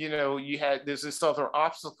again, there's this other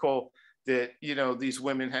obstacle that, these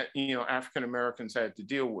women had, African-Americans had to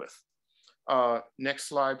deal with. Next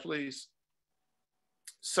slide, please.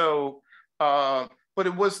 So, but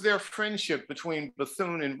it was their friendship between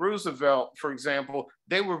Bethune and Roosevelt, for example.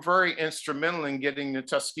 They were very instrumental in getting the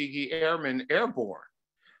Tuskegee Airmen airborne.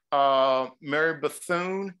 Mary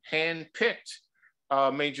Bethune handpicked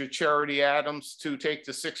Major Charity Adams to take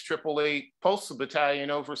the 688 Postal Battalion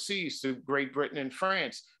overseas to Great Britain and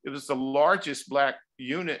France. It was the largest Black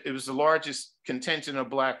unit. It was the largest contingent of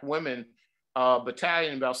Black women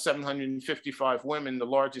battalion, about 755 women, the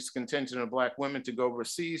largest contingent of Black women to go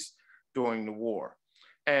overseas during the war.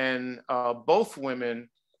 And both women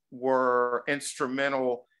were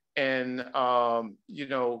instrumental in,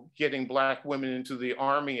 getting Black women into the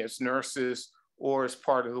Army as nurses or as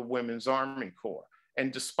part of the Women's Army Corps.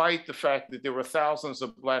 And despite the fact that there were thousands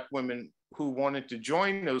of Black women who wanted to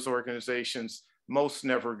join those organizations, most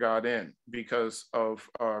never got in because of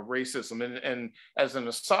racism. And as an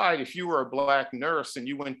aside, if you were a Black nurse and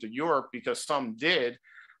you went to Europe, because some did,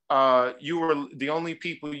 you were the only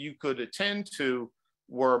people you could attend to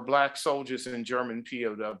were Black soldiers and German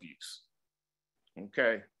POWs.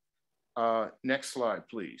 Okay, next slide,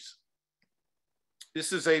 please.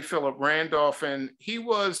 This is A. Philip Randolph, and he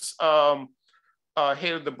was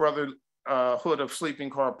head of the Brotherhood of Sleeping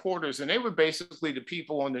Car Porters, and they were basically the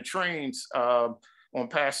people on the trains, on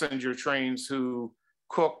passenger trains, who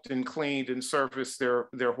cooked and cleaned and serviced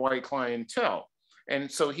their white clientele.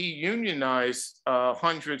 And so he unionized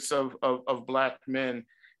hundreds of Black men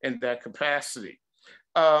in that capacity.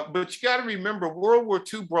 But you got to remember, World War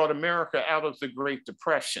II brought America out of the Great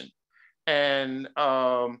Depression. And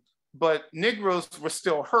but Negroes were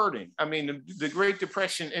still hurting. I mean, the Great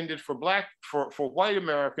Depression ended for white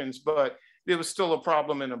Americans, but there was still a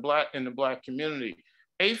problem in the black community.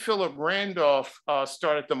 A. Philip Randolph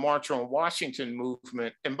started the March on Washington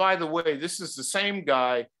movement. And by the way, this is the same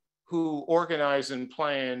guy who organized and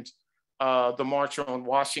planned the March on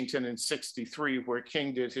Washington in '63, where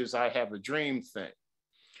King did his I Have a Dream thing.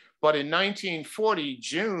 But in 1940,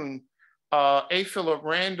 June, A. Philip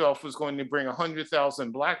Randolph was going to bring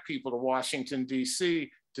 100,000 Black people to Washington,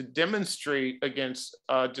 D.C. to demonstrate against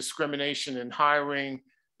discrimination in hiring,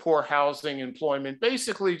 poor housing, employment,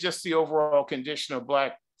 basically just the overall condition of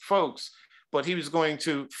Black folks. But he was going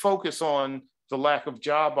to focus on the lack of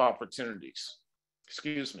job opportunities.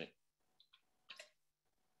 Excuse me.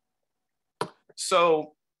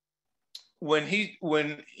 So when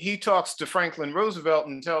he talks to Franklin Roosevelt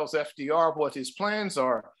and tells FDR what his plans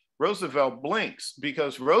are, Roosevelt blinks,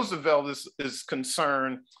 because Roosevelt is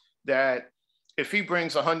concerned that if he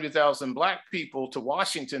brings 100,000 Black people to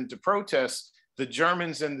Washington to protest, the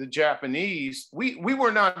Germans and the Japanese, we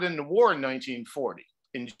were not in the war in 1940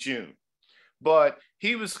 in June, but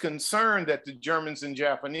he was concerned that the Germans and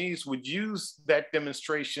Japanese would use that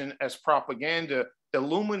demonstration as propaganda,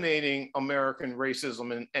 illuminating American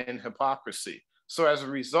racism and hypocrisy. So as a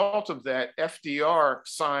result of that, FDR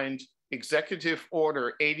signed Executive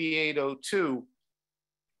Order 8802,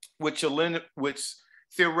 which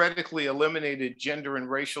theoretically eliminated gender and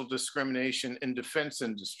racial discrimination in defense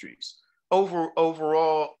industries.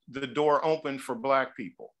 Overall, the door opened for Black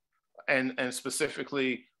people and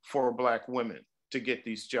specifically for Black women to get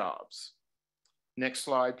these jobs. Next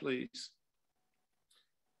slide, please.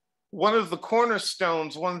 One of the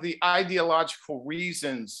cornerstones, one of the ideological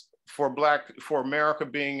reasons for America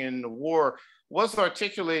being in the war was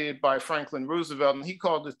articulated by Franklin Roosevelt, and he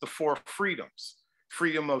called it the 4 freedoms: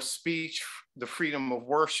 freedom of speech, the freedom of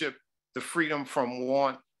worship, the freedom from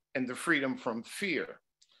want, and the freedom from fear.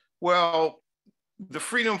 Well, the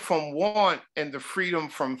freedom from want and the freedom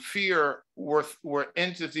from fear were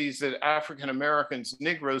entities that African Americans,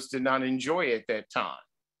 Negroes, did not enjoy at that time.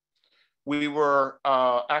 We were,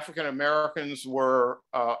 African Americans were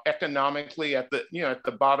economically at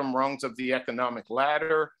the bottom rungs of the economic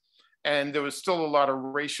ladder. And there was still a lot of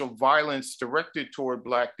racial violence directed toward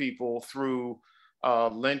Black people through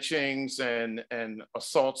lynchings and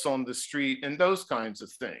assaults on the street and those kinds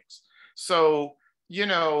of things. So, you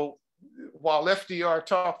know, while FDR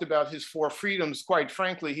talked about his 4 freedoms, quite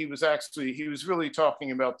frankly, he was really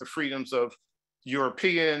talking about the freedoms of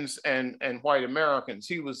Europeans and white Americans.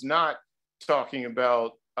 He was not talking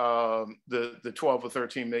about the 12 or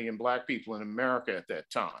 13 million Black people in America at that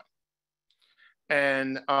time.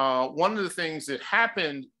 And one of the things that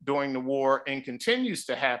happened during the war and continues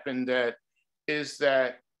to happen is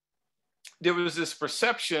that there was this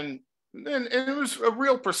perception, and it was a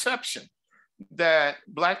real perception, that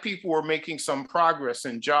Black people were making some progress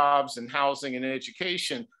in jobs and housing and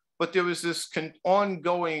education, but there was this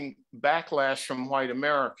ongoing backlash from white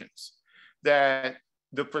Americans, that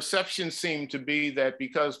the perception seemed to be that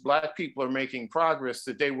because Black people are making progress,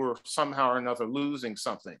 that they were somehow or another losing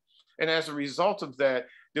something. And as a result of that,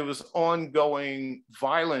 there was ongoing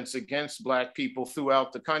violence against Black people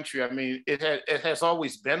throughout the country. I mean, it has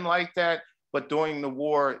always been like that, but during the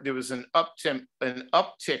war, there was an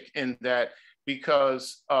uptick in that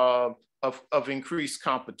because of increased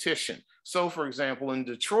competition. So for example, in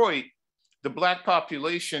Detroit, the Black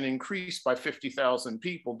population increased by 50,000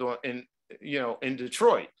 people in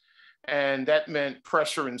Detroit. And that meant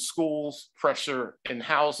pressure in schools, pressure in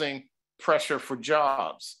housing, pressure for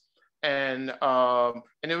jobs. And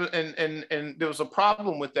there was a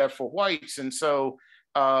problem with that for whites. And so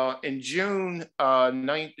in June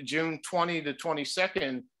 20 to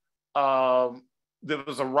 22nd, there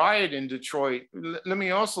was a riot in Detroit. Let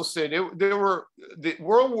me also say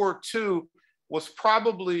World War II was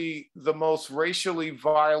probably the most racially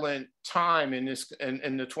violent time in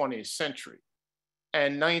the 20th century.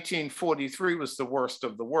 And 1943 was the worst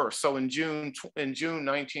of the worst. So in June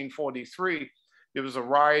 1943, there was a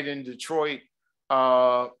riot in Detroit,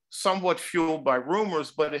 somewhat fueled by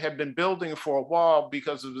rumors, but it had been building for a while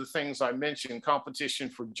because of the things I mentioned: competition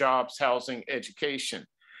for jobs, housing, education.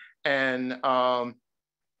 And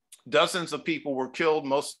dozens of people were killed,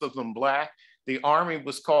 most of them Black. The Army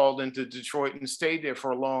was called into Detroit and stayed there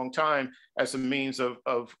for a long time as a means of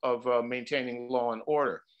maintaining law and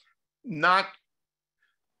order. Not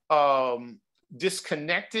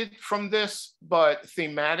disconnected from this, but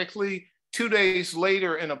thematically, 2 days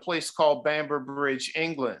later in a place called Bamber Bridge,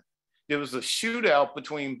 England, there was a shootout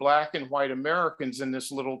between Black and white Americans in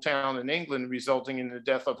this little town in England, resulting in the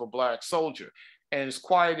death of a Black soldier. And as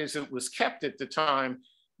quiet as it was kept at the time,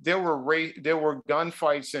 there were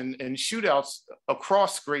gunfights and shootouts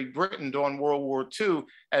across Great Britain during World War II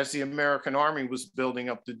as the American Army was building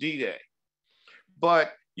up to D-Day.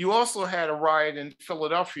 But you also had a riot in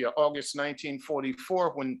Philadelphia, August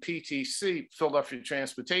 1944, when PTC, Philadelphia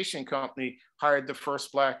Transportation Company, hired the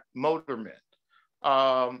first Black motormen.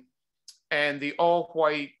 And the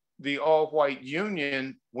all-white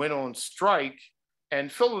union went on strike, and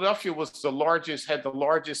Philadelphia was had the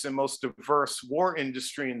largest and most diverse war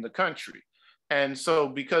industry in the country. And so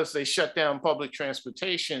because they shut down public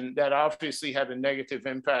transportation, that obviously had a negative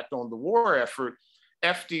impact on the war effort.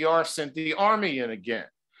 FDR sent the army in again.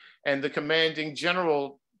 And the commanding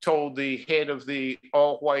general told the head of the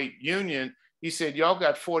all-white union, he said, y'all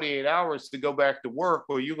got 48 hours to go back to work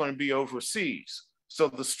or you're going to be overseas. So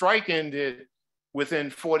the strike ended within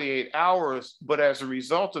 48 hours, but as a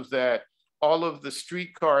result of that, all of the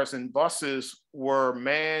streetcars and buses were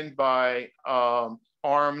manned by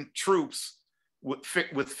armed troops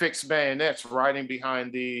with fixed bayonets riding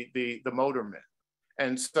behind the motormen.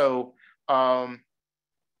 And so, again,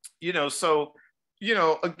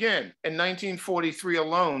 in 1943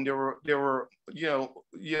 alone, there were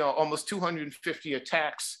almost 250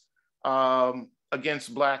 attacks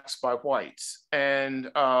against Blacks by whites.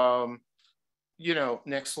 And,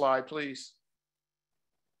 next slide, please.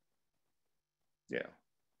 Yeah.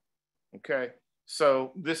 Okay.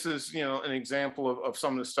 So this is, an example of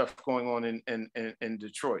some of the stuff going on in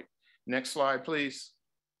Detroit. Next slide, please.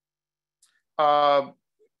 The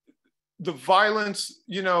violence,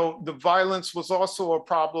 the violence was also a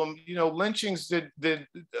problem. Lynchings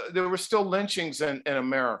there were still lynchings in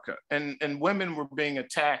America, and women were being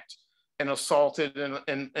attacked and assaulted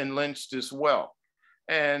and lynched as well.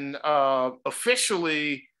 And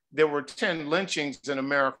officially, there were 10 lynchings in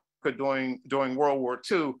America during World War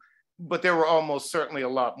II, but there were almost certainly a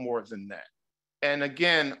lot more than that. And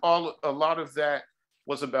again, a lot of that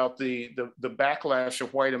was about the backlash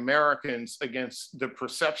of white Americans against the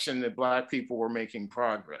perception that Black people were making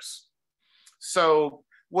progress. So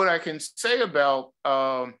what I can say about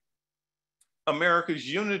America's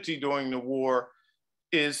unity during the war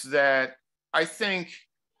is that I think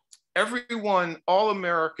all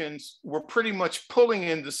Americans were pretty much pulling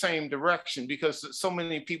in the same direction because so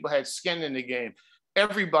many people had skin in the game.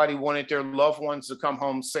 Everybody wanted their loved ones to come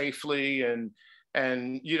home safely and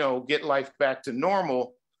get life back to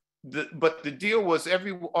normal. But the deal was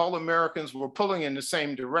all Americans were pulling in the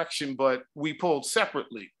same direction, but we pulled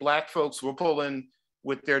separately. Black folks were pulling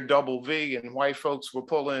with their double V, and white folks were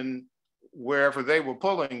pulling wherever they were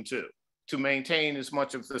pulling to maintain as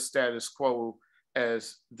much of the status quo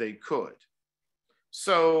as they could.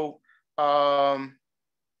 So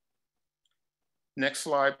next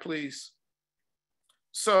slide, please.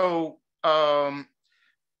 So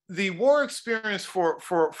the war experience for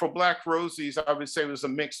Black Rosies, I would say, was a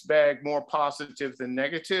mixed bag, more positive than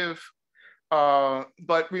negative.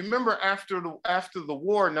 But remember, after the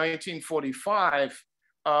war, 1945,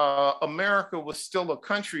 America was still a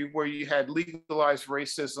country where you had legalized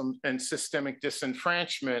racism and systemic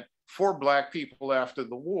disenfranchisement for Black people after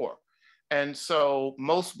the war. And so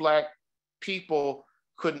most Black people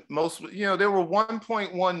there were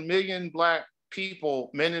 1.1 million Black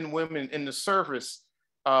people, men and women, in the service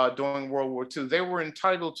during World War II. They were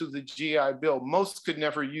entitled to the GI Bill. Most could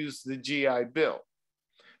never use the GI Bill.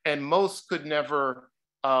 And most could never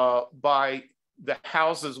buy the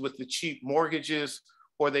houses with the cheap mortgages,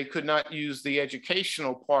 or they could not use the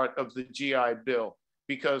educational part of the GI Bill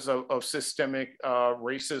because of systemic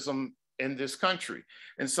racism in this country.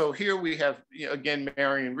 And so here we have, again,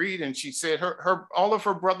 Marion Reed, and she said all of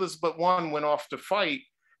her brothers but one went off to fight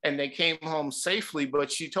and they came home safely.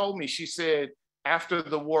 But she told me, she said, after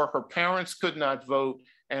the war, her parents could not vote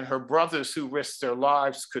and her brothers who risked their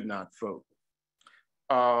lives could not vote.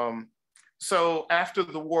 So after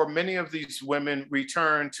the war, many of these women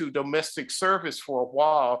returned to domestic service for a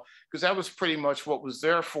while because that was pretty much what was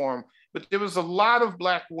there for them. But there was a lot of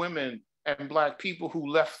Black women and Black people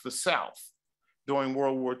who left the South during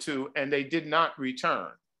World War II, and they did not return.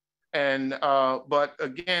 And, but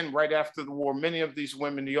again, right after the war, many of these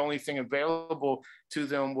women, the only thing available to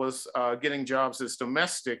them was getting jobs as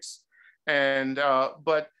domestics. And,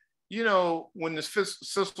 but, when the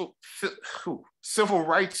civil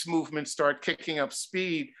rights movement started kicking up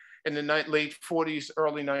speed in the late 40s,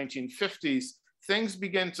 early 1950s, things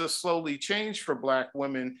began to slowly change for Black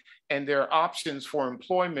women, and their options for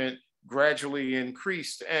employment gradually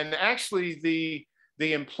increased. And actually the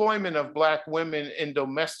the employment of Black women in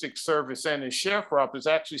domestic service and in sharecroppers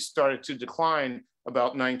actually started to decline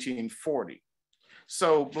about 1940.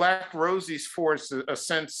 So Black Rosies forged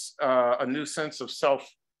a new sense of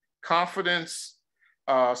self-confidence,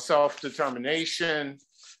 self-determination,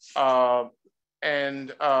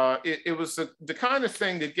 and it was the kind of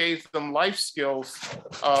thing that gave them life skills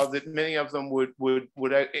that many of them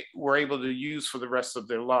were able to use for the rest of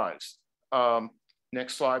their lives.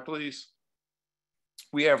 Next slide, please.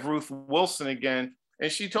 We have Ruth Wilson again,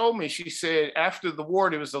 and she told me, she said, after the war,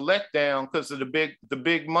 there was a letdown because of the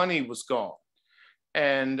big money was gone,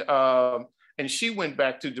 and she went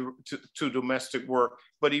back to domestic work.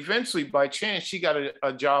 But eventually, by chance, she got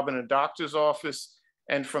a job in a doctor's office,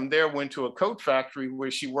 and from there went to a coat factory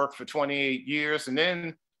where she worked for 28 years, and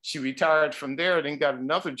then she retired from there, and then got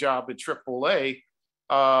another job at AAA,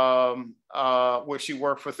 where she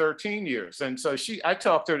worked for 13 years. And so I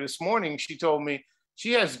talked to her this morning. She told me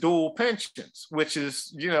she has dual pensions, which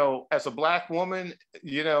is, as a Black woman,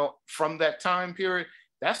 from that time period,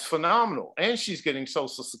 that's phenomenal. And she's getting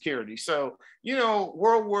Social Security. So,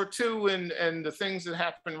 World War II and the things that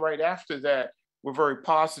happened right after that were very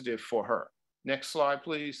positive for her. Next slide,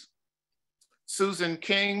 please. Susan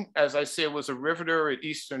King, as I said, was a riveter at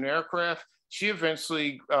Eastern Aircraft. She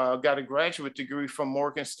eventually got a graduate degree from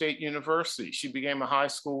Morgan State University. She became a high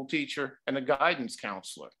school teacher and a guidance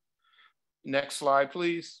counselor. Next slide,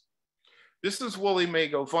 please. This is Willie Mae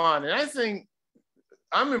Govan, and I think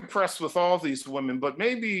I'm impressed with all these women, but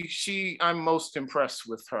maybe I'm most impressed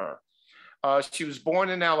with her. She was born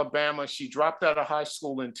in Alabama. She dropped out of high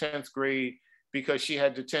school in 10th grade because she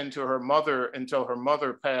had to tend to her mother until her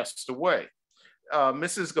mother passed away.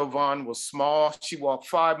 Mrs. Govan was small. She walked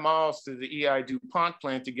 5 miles to the EI DuPont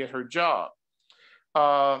plant to get her job.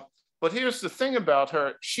 But here's the thing about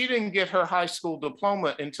her. She didn't get her high school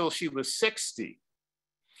diploma until she was 60.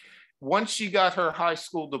 Once she got her high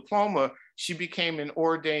school diploma, she became an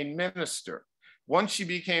ordained minister. Once she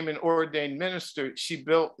became an ordained minister, she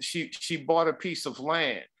bought a piece of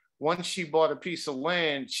land. Once she bought a piece of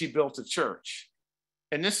land, she built a church.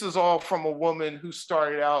 And this is all from a woman who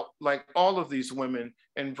started out, like all of these women,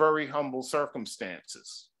 in very humble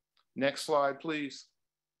circumstances. Next slide, please.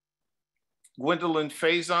 Gwendolyn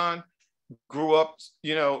Faison grew up,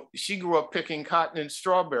 she grew up picking cotton and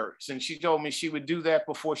strawberries. And she told me she would do that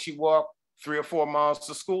before she walked 3 or 4 miles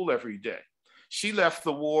to school every day. She left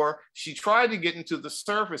the war. She tried to get into the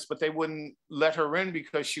service, but they wouldn't let her in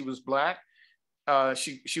because she was Black.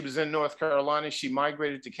 She was in North Carolina. She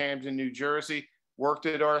migrated to Camden, New Jersey, worked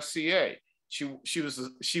at RCA.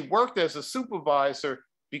 She worked as a supervisor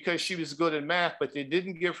because she was good at math, but they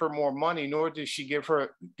didn't give her more money, nor did she give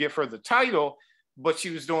her the title, but she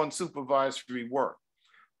was doing supervisory work.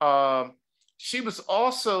 She was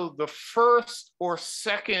also the first or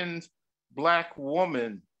second Black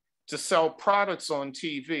woman to sell products on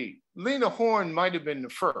TV. Lena Horne might have been the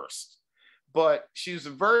first, but she was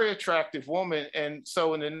a very attractive woman. And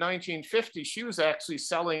so in the 1950s, she was actually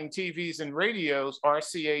selling TVs and radios,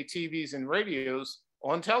 RCA TVs and radios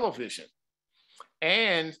on television.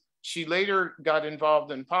 And she later got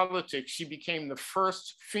involved in politics. She became the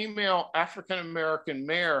first female African-American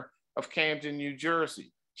mayor of Camden, New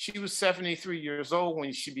Jersey. She was 73 years old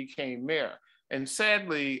when she became mayor. And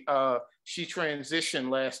sadly, she transitioned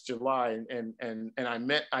last July, and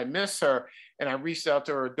I miss her. And I reached out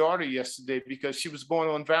to her daughter yesterday because she was born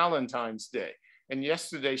on Valentine's Day. And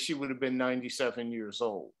yesterday she would have been 97 years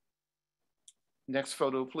old. Next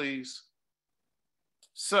photo, please.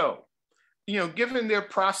 So, given their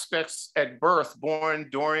prospects at birth, born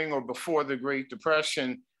during or before the Great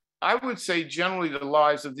Depression, I would say generally the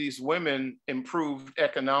lives of these women improved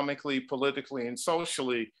economically, politically, and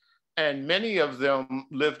socially. And many of them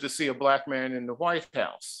lived to see a Black man in the White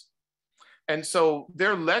House. And so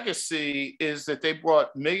their legacy is that they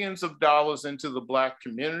brought millions of dollars into the Black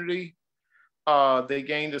community. They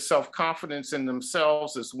gained a self-confidence in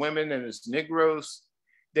themselves as women and as Negroes.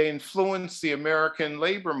 They influenced the American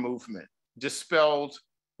labor movement, dispelled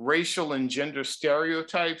racial and gender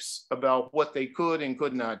stereotypes about what they could and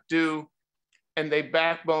could not do. And they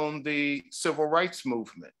backboned the civil rights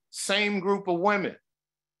movement. Same group of women.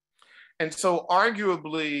 And so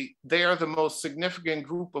arguably, they are the most significant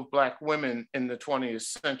group of Black women in the 20th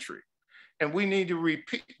century. And we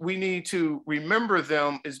need to remember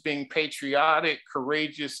them as being patriotic,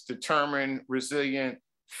 courageous, determined, resilient,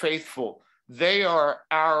 faithful. They are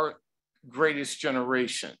our greatest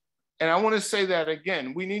generation. And I want to say that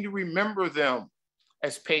again, we need to remember them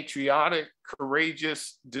as patriotic,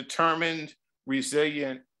 courageous, determined,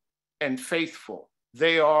 resilient, and faithful.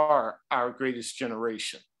 They are our greatest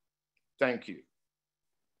generation. Thank you.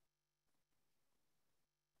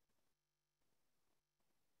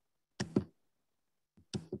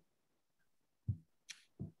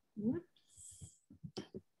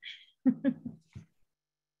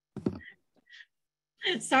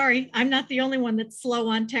 Sorry, I'm not the only one that's slow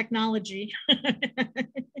on technology.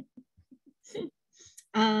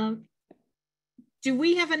 Do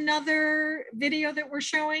we have another video that we're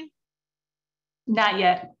showing? Not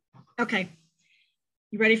yet. Okay.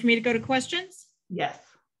 You ready for me to go to questions? Yes.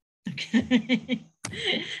 Okay.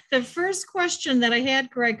 The first question that I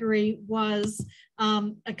had, Gregory, was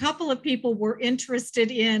a couple of people were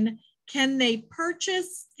interested in, can they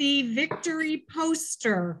purchase the victory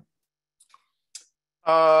poster?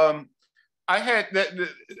 I had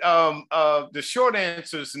the short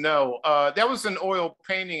answer is no. That was an oil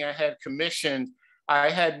painting I had commissioned. I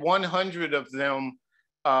had 100 of them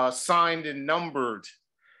signed and numbered,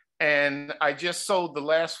 and I just sold the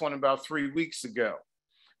last one about 3 weeks ago.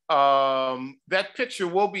 That picture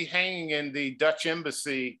will be hanging in the Dutch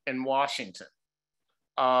Embassy in Washington.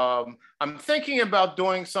 I'm thinking about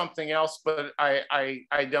doing something else, but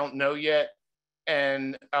I don't know yet.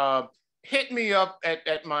 And hit me up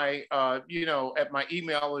at my at my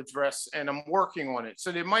email address, and I'm working on it.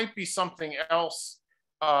 So there might be something else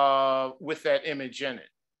with that image in it.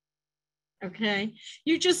 Okay,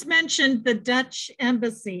 you just mentioned the Dutch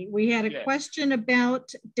Embassy. We had a question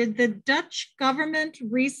about, did the Dutch government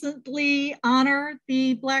recently honor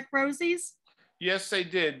the Black Rosies? Yes, they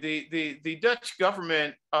did. The Dutch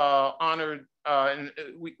government honored, and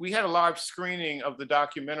we had a live screening of the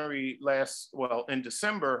documentary in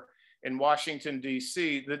December in Washington,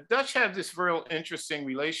 D.C. The Dutch have this real interesting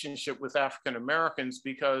relationship with African Americans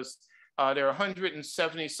because there are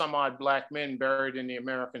 170 some odd Black men buried in the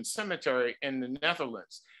American cemetery in the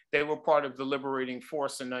Netherlands. They were part of the liberating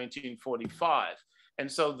force in 1945.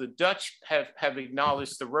 And so the Dutch have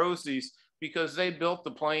acknowledged the Rosies because they built the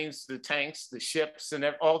planes, the tanks, the ships, and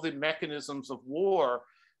all the mechanisms of war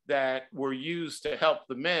that were used to help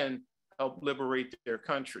the men help liberate their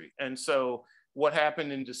country. And so what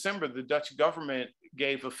happened in December, the Dutch government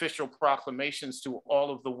gave official proclamations to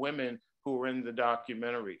all of the women who were in the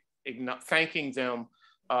documentary, thanking them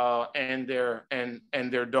and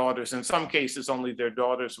their daughters. In some cases, only their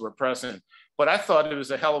daughters were present. But I thought it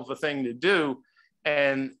was a hell of a thing to do.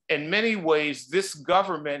 And in many ways, this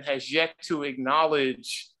government has yet to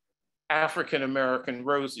acknowledge African-American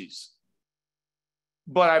Rosies.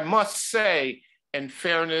 But I must say, in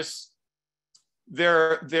fairness,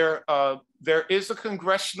 there is a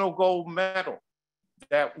Congressional Gold Medal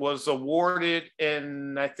that was awarded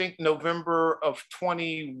in, I think, November of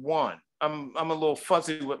 21. I'm a little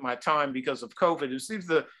fuzzy with my time because of COVID. It's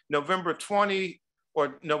either November 20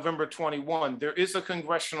 or November 21. There is a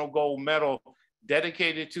Congressional Gold Medal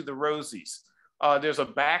dedicated to the Rosies. There's a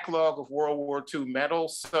backlog of World War II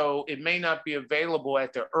medals, so it may not be available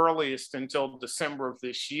at the earliest until December of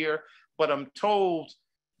this year, but I'm told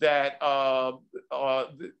that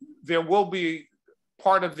there will be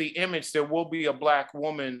part of the image, there will be a Black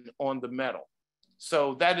woman on the medal.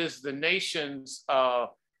 So that is the nation's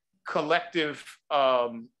collective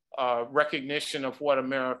recognition of what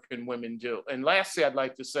American women do. And lastly, I'd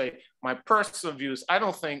like to say, my personal views, I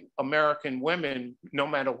don't think American women, no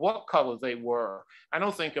matter what color they were, I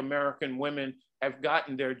don't think American women have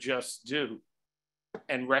gotten their just due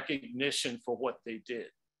and recognition for what they did.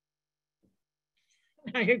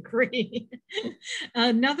 I agree.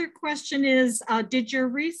 Another question is, did your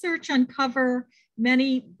research uncover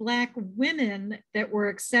many Black women that were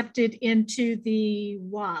accepted into the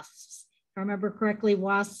WASPs? If I remember correctly,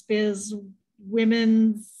 WASP is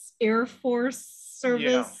Women's Air Force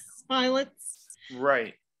Service pilots.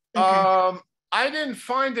 Right. Okay. I didn't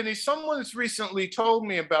find any. Someone's recently told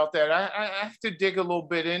me about that. I have to dig a little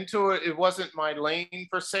bit into it. It wasn't my lane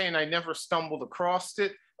per se, and I never stumbled across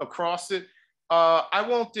it. I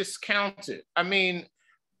won't discount it. I mean,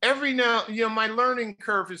 every now, my learning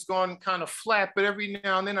curve has gone kind of flat, but every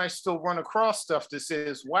now and then I still run across stuff that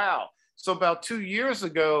says, wow. So about 2 years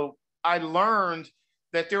ago, I learned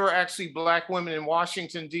that there were actually Black women in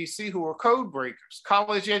Washington, D.C. who were code breakers,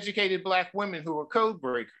 college-educated Black women who were code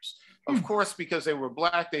breakers. Of course, because they were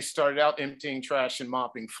Black, they started out emptying trash and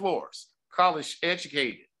mopping floors,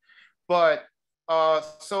 college-educated. But,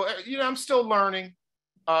 so, I'm still learning.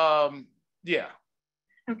 Yeah.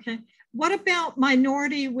 Okay. What about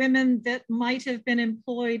minority women that might have been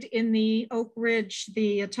employed in the Oak Ridge,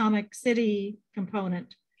 the Atomic City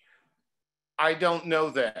component? I don't know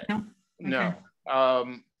that. No.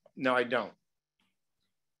 Okay. No, I don't.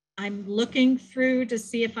 I'm looking through to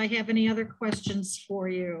see if I have any other questions for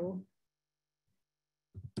you.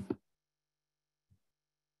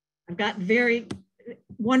 I've got very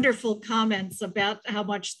wonderful comments about how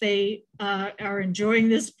much they are enjoying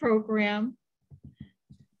this program.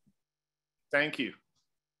 Thank you.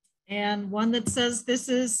 and one that says this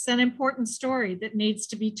is an important story that needs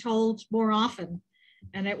to be told more often.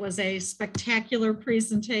 And it was a spectacular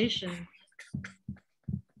presentation.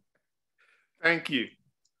 Thank you.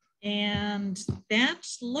 And that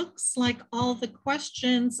looks like all the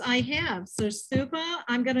questions I have. So Suba,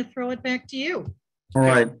 I'm going to throw it back to you. All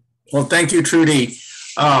right. Well, thank you, Trudy.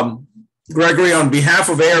 Gregory, on behalf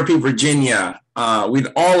of ARP Virginia, we'd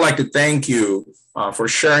all like to thank you for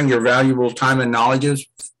sharing your valuable time and knowledge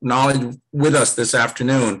with us this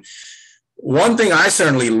afternoon. One thing I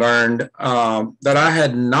certainly learned that I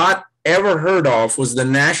had not ever heard of was the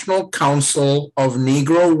National Council of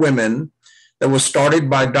Negro Women that was started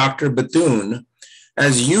by Dr. Bethune,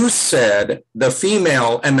 as you said, the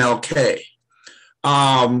female MLK,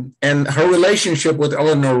 and her relationship with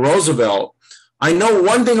Eleanor Roosevelt. I know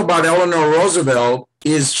one thing about Eleanor Roosevelt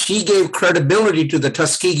is she gave credibility to the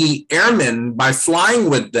Tuskegee Airmen by flying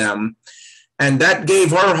with them. And that gave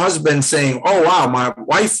her husband saying, oh, wow, my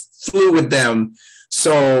wife flew with them.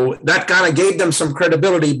 So that kind of gave them some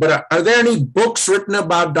credibility. But are there any books written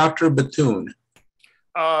about Dr. Bethune?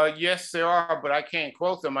 Yes, there are, but I can't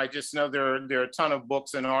quote them. I just know there are a ton of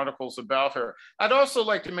books and articles about her. I'd also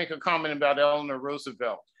like to make a comment about Eleanor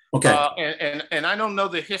Roosevelt. Okay. And I don't know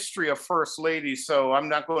the history of first ladies, so I'm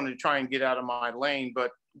not going to try and get out of my lane.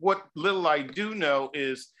 But what little I do know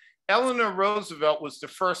is Eleanor Roosevelt was the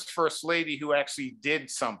first lady who actually did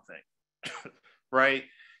something, right?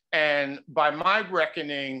 And by my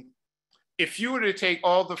reckoning, if you were to take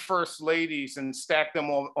all the first ladies and stack them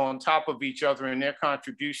on top of each other in their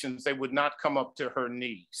contributions, they would not come up to her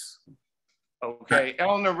knees. Okay,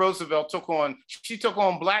 Eleanor Roosevelt took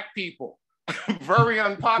on Black people, very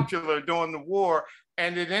unpopular during the war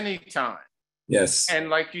and at any time. Yes. And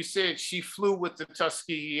like you said, she flew with the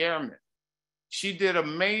Tuskegee Airmen. She did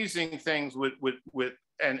amazing things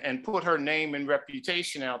and put her name and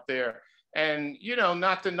reputation out there. And, you know,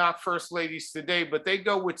 not to knock first ladies today, but they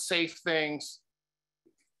go with safe things,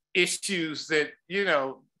 issues that, you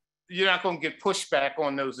know, you're not going to get pushback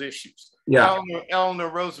on those issues. Yeah. Eleanor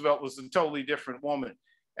Roosevelt was a totally different woman.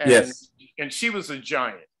 And, yes. And she was a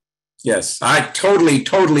giant. Yes, I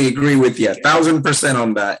totally agree with you. 1,000%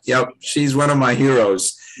 on that. Yep, she's one of my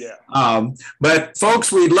heroes. Yeah. But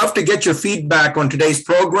folks, we'd love to get your feedback on today's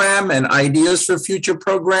program and ideas for future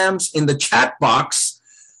programs. In the chat box,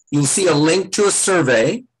 you'll see a link to a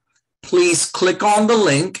survey. Please click on the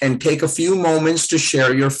link and take a few moments to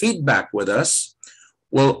share your feedback with us.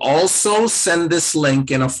 We'll also send this link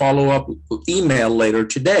in a follow-up email later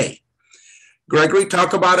today. Gregory,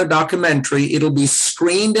 talk about a documentary. It'll be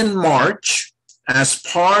screened in March as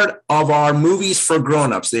part of our Movies for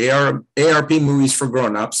Grownups, the ARP Movies for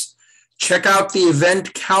Grownups. Check out the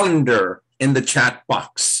event calendar in the chat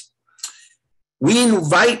box. We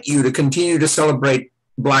invite you to continue to celebrate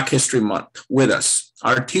Black History Month with us.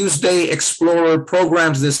 Our Tuesday Explorer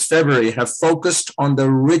programs this February have focused on the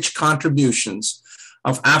rich contributions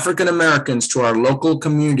of African Americans to our local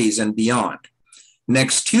communities and beyond.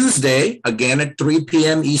 Next Tuesday, again at 3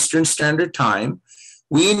 p.m. Eastern Standard Time,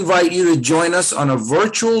 we invite you to join us on a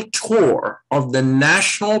virtual tour of the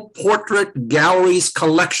National Portrait Gallery's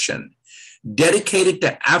collection dedicated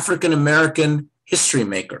to African American history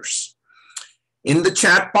makers. In the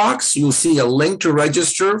chat box, you'll see a link to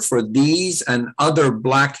register for these and other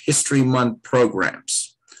Black History Month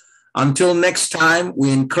programs. Until next time,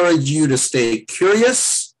 we encourage you to stay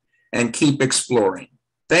curious and keep exploring.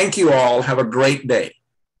 Thank you all. Have a great day.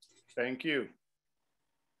 Thank you.